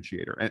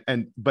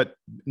differentiator. But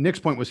Nick's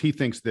point was, he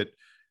thinks that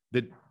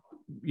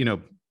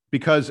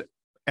because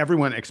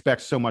everyone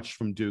expects so much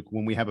from Duke,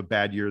 when we have a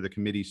bad year, the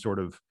committee sort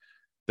of,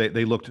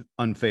 they looked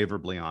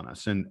unfavorably on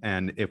us.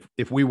 And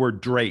if we were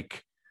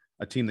Drake,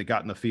 a team that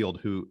got in the field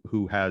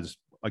who has,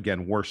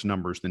 again, worse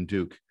numbers than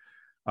Duke,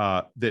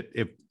 that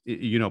if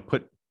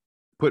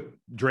put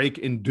Drake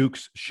in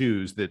Duke's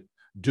shoes, that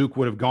Duke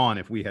would have gone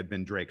if we had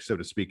been Drake, so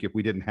to speak, if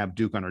we didn't have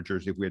Duke on our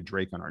jersey, if we had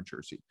Drake on our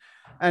jersey.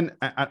 And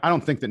I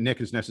don't think that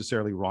Nick is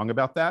necessarily wrong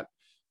about that.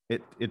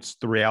 It's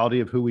the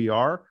reality of who we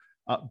are.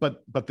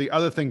 But the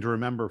other thing to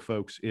remember,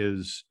 folks,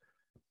 is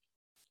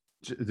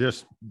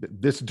this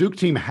Duke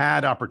team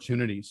had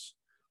opportunities.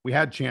 We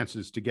had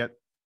chances to get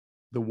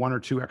the 1 or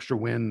 2 extra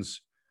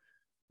wins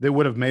that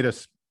would have made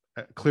us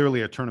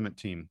clearly a tournament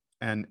team,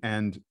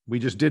 and we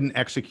just didn't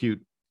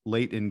execute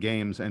late in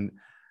games. And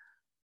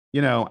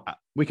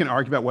we can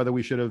argue about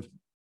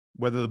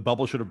whether the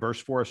bubble should have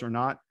burst for us or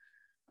not.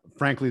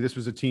 Frankly, this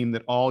was a team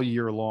that all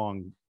year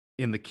long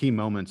in the key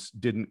moments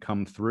didn't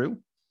come through.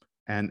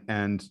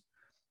 And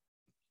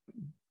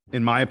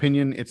in my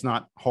opinion, it's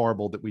not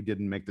horrible that we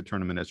didn't make the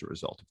tournament as a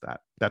result of that.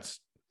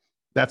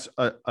 That's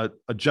a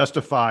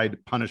justified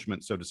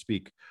punishment, so to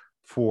speak,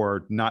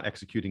 for not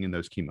executing in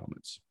those key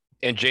moments.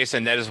 And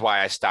Jason, that is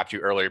why I stopped you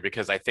earlier,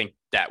 because I think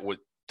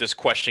this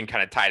question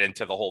kind of tied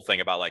into the whole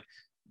thing about like,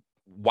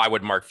 why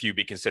would Mark Few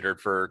be considered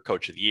for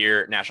Coach of the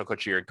Year, National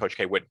Coach of the Year, and Coach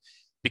K would?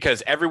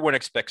 Because everyone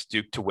expects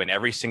Duke to win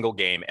every single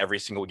game, every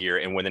single year,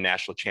 and win the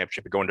national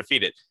championship and go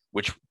undefeated,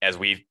 which, as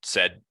we've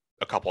said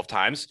a couple of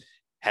times,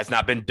 has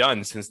not been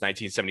done since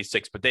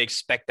 1976, but they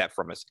expect that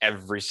from us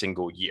every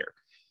single year.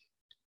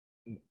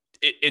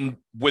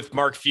 With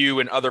Mark Few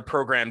and other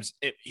programs,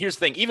 here's the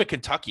thing, even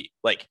Kentucky,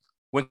 like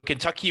when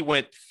Kentucky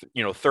went,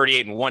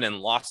 38-1 and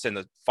lost in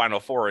the Final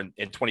Four in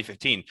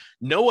 2015,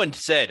 no one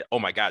said, oh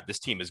my God, this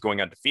team is going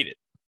undefeated.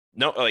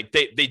 No, like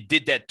they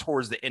did that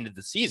towards the end of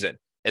the season,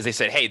 as they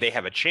said, hey, they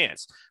have a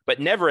chance, but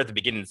never at the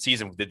beginning of the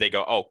season did they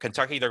go, oh,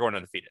 Kentucky, they're going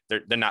undefeated.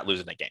 They're not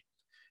losing that game.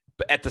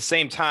 But at the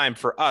same time,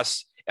 for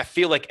us, I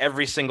feel like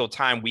every single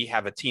time we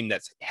have a team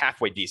that's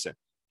halfway decent,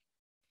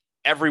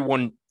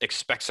 everyone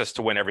expects us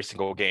to win every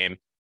single game,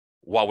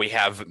 while we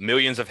have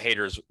millions of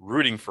haters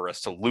rooting for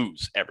us to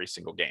lose every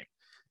single game.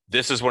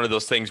 This is one of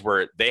those things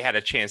where they had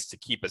a chance to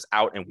keep us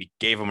out, and we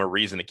gave them a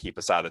reason to keep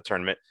us out of the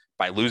tournament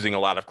by losing a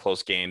lot of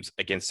close games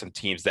against some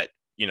teams that,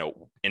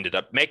 ended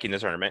up making the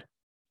tournament.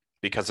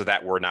 Because of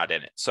that, we're not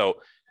in it. So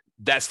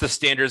that's the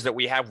standards that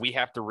we have. We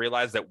have to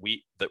realize that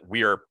we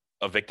are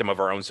a victim of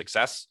our own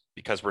success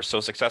because we're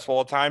so successful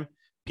all the time.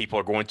 People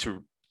are going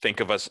to think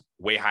of us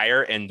way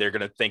higher, and they're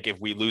going to think if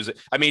we lose it.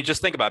 I mean,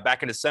 just think about it.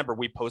 Back in December,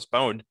 we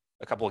postponed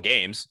a couple of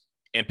games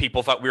and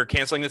people thought we were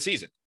canceling the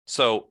season.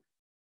 So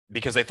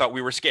because they thought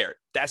we were scared.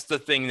 That's the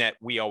thing that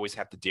we always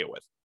have to deal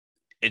with.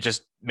 It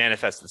just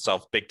manifests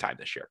itself big time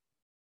this year.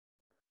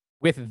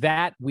 With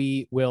that,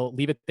 we will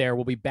leave it there.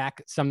 We'll be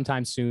back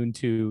sometime soon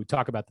to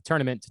talk about the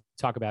tournament, to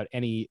talk about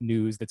any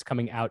news that's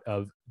coming out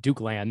of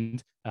Duke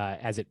land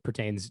as it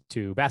pertains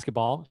to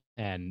basketball,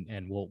 and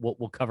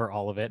we'll cover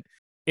all of it.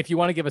 If you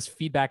want to give us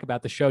feedback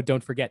about the show,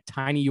 don't forget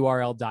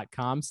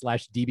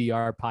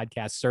tinyurl.com/DBR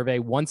podcast survey.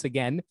 Once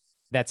again,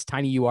 that's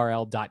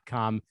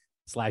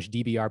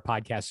tinyurl.com/DBR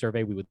podcast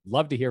survey. We would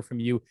love to hear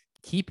from you.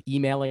 Keep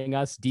emailing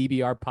us,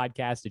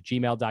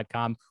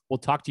 dbrpodcast@gmail.com. We'll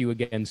talk to you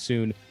again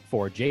soon.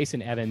 For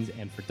Jason Evans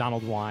and for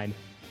Donald Wine,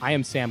 I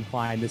am Sam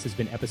Klein. This has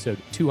been episode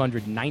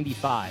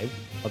 295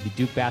 of the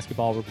Duke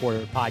Basketball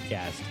Reporter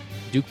podcast.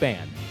 Duke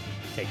Band,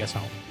 take us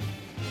home.